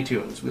on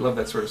iTunes. We love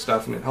that sort of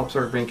stuff, and it helps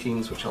our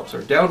rankings, which helps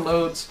our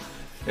downloads,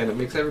 and it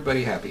makes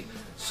everybody happy.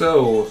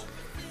 So,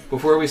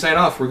 before we sign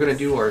off, we're going to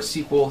do our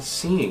sequel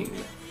scene.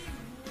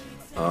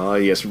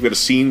 Yes, we've got a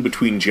scene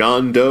between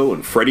John Doe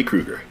and Freddy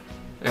Krueger.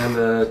 And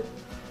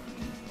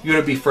you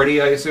going to be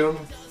Freddy, I assume?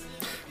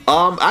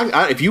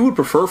 If you would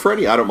prefer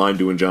Freddy, I don't mind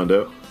doing John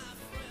Doe.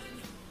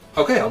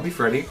 Okay, I'll be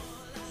Freddy.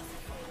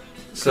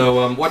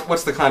 So,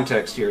 what's the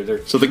context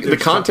here? So the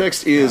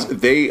context is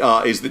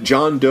is that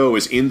John Doe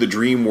is in the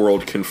dream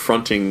world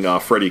confronting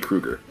Freddy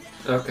Krueger.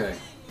 Okay.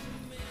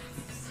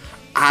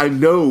 I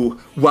know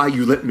why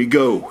you let me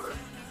go.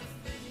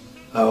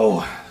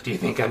 Oh, do you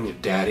think I'm your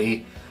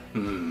daddy?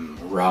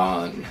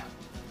 Ron.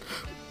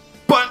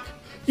 But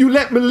you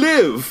let me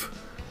live.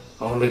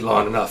 Only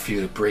long enough for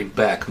you to bring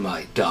back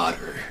my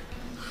daughter.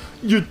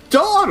 Your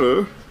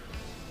daughter?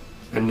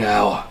 And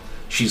now,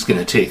 she's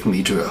gonna take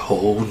me to a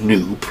whole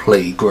new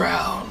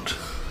playground.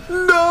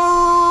 No!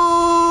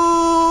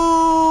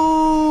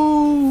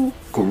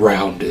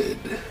 Grounded.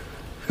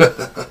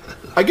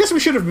 I guess we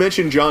should have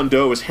mentioned John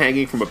Doe was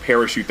hanging from a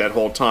parachute that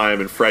whole time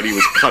and Freddy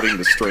was cutting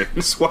the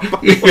strings.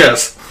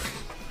 Yes.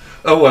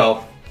 Oh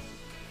well.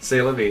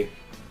 C'est la vie.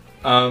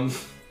 So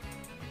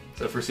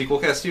for Sequel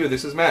Cast 2,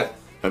 this is Matt.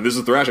 And this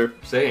is Thrasher.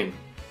 Saying.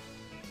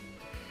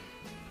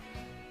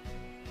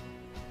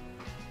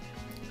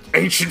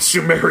 Ancient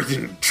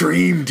Sumerian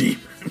dream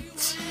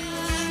demons.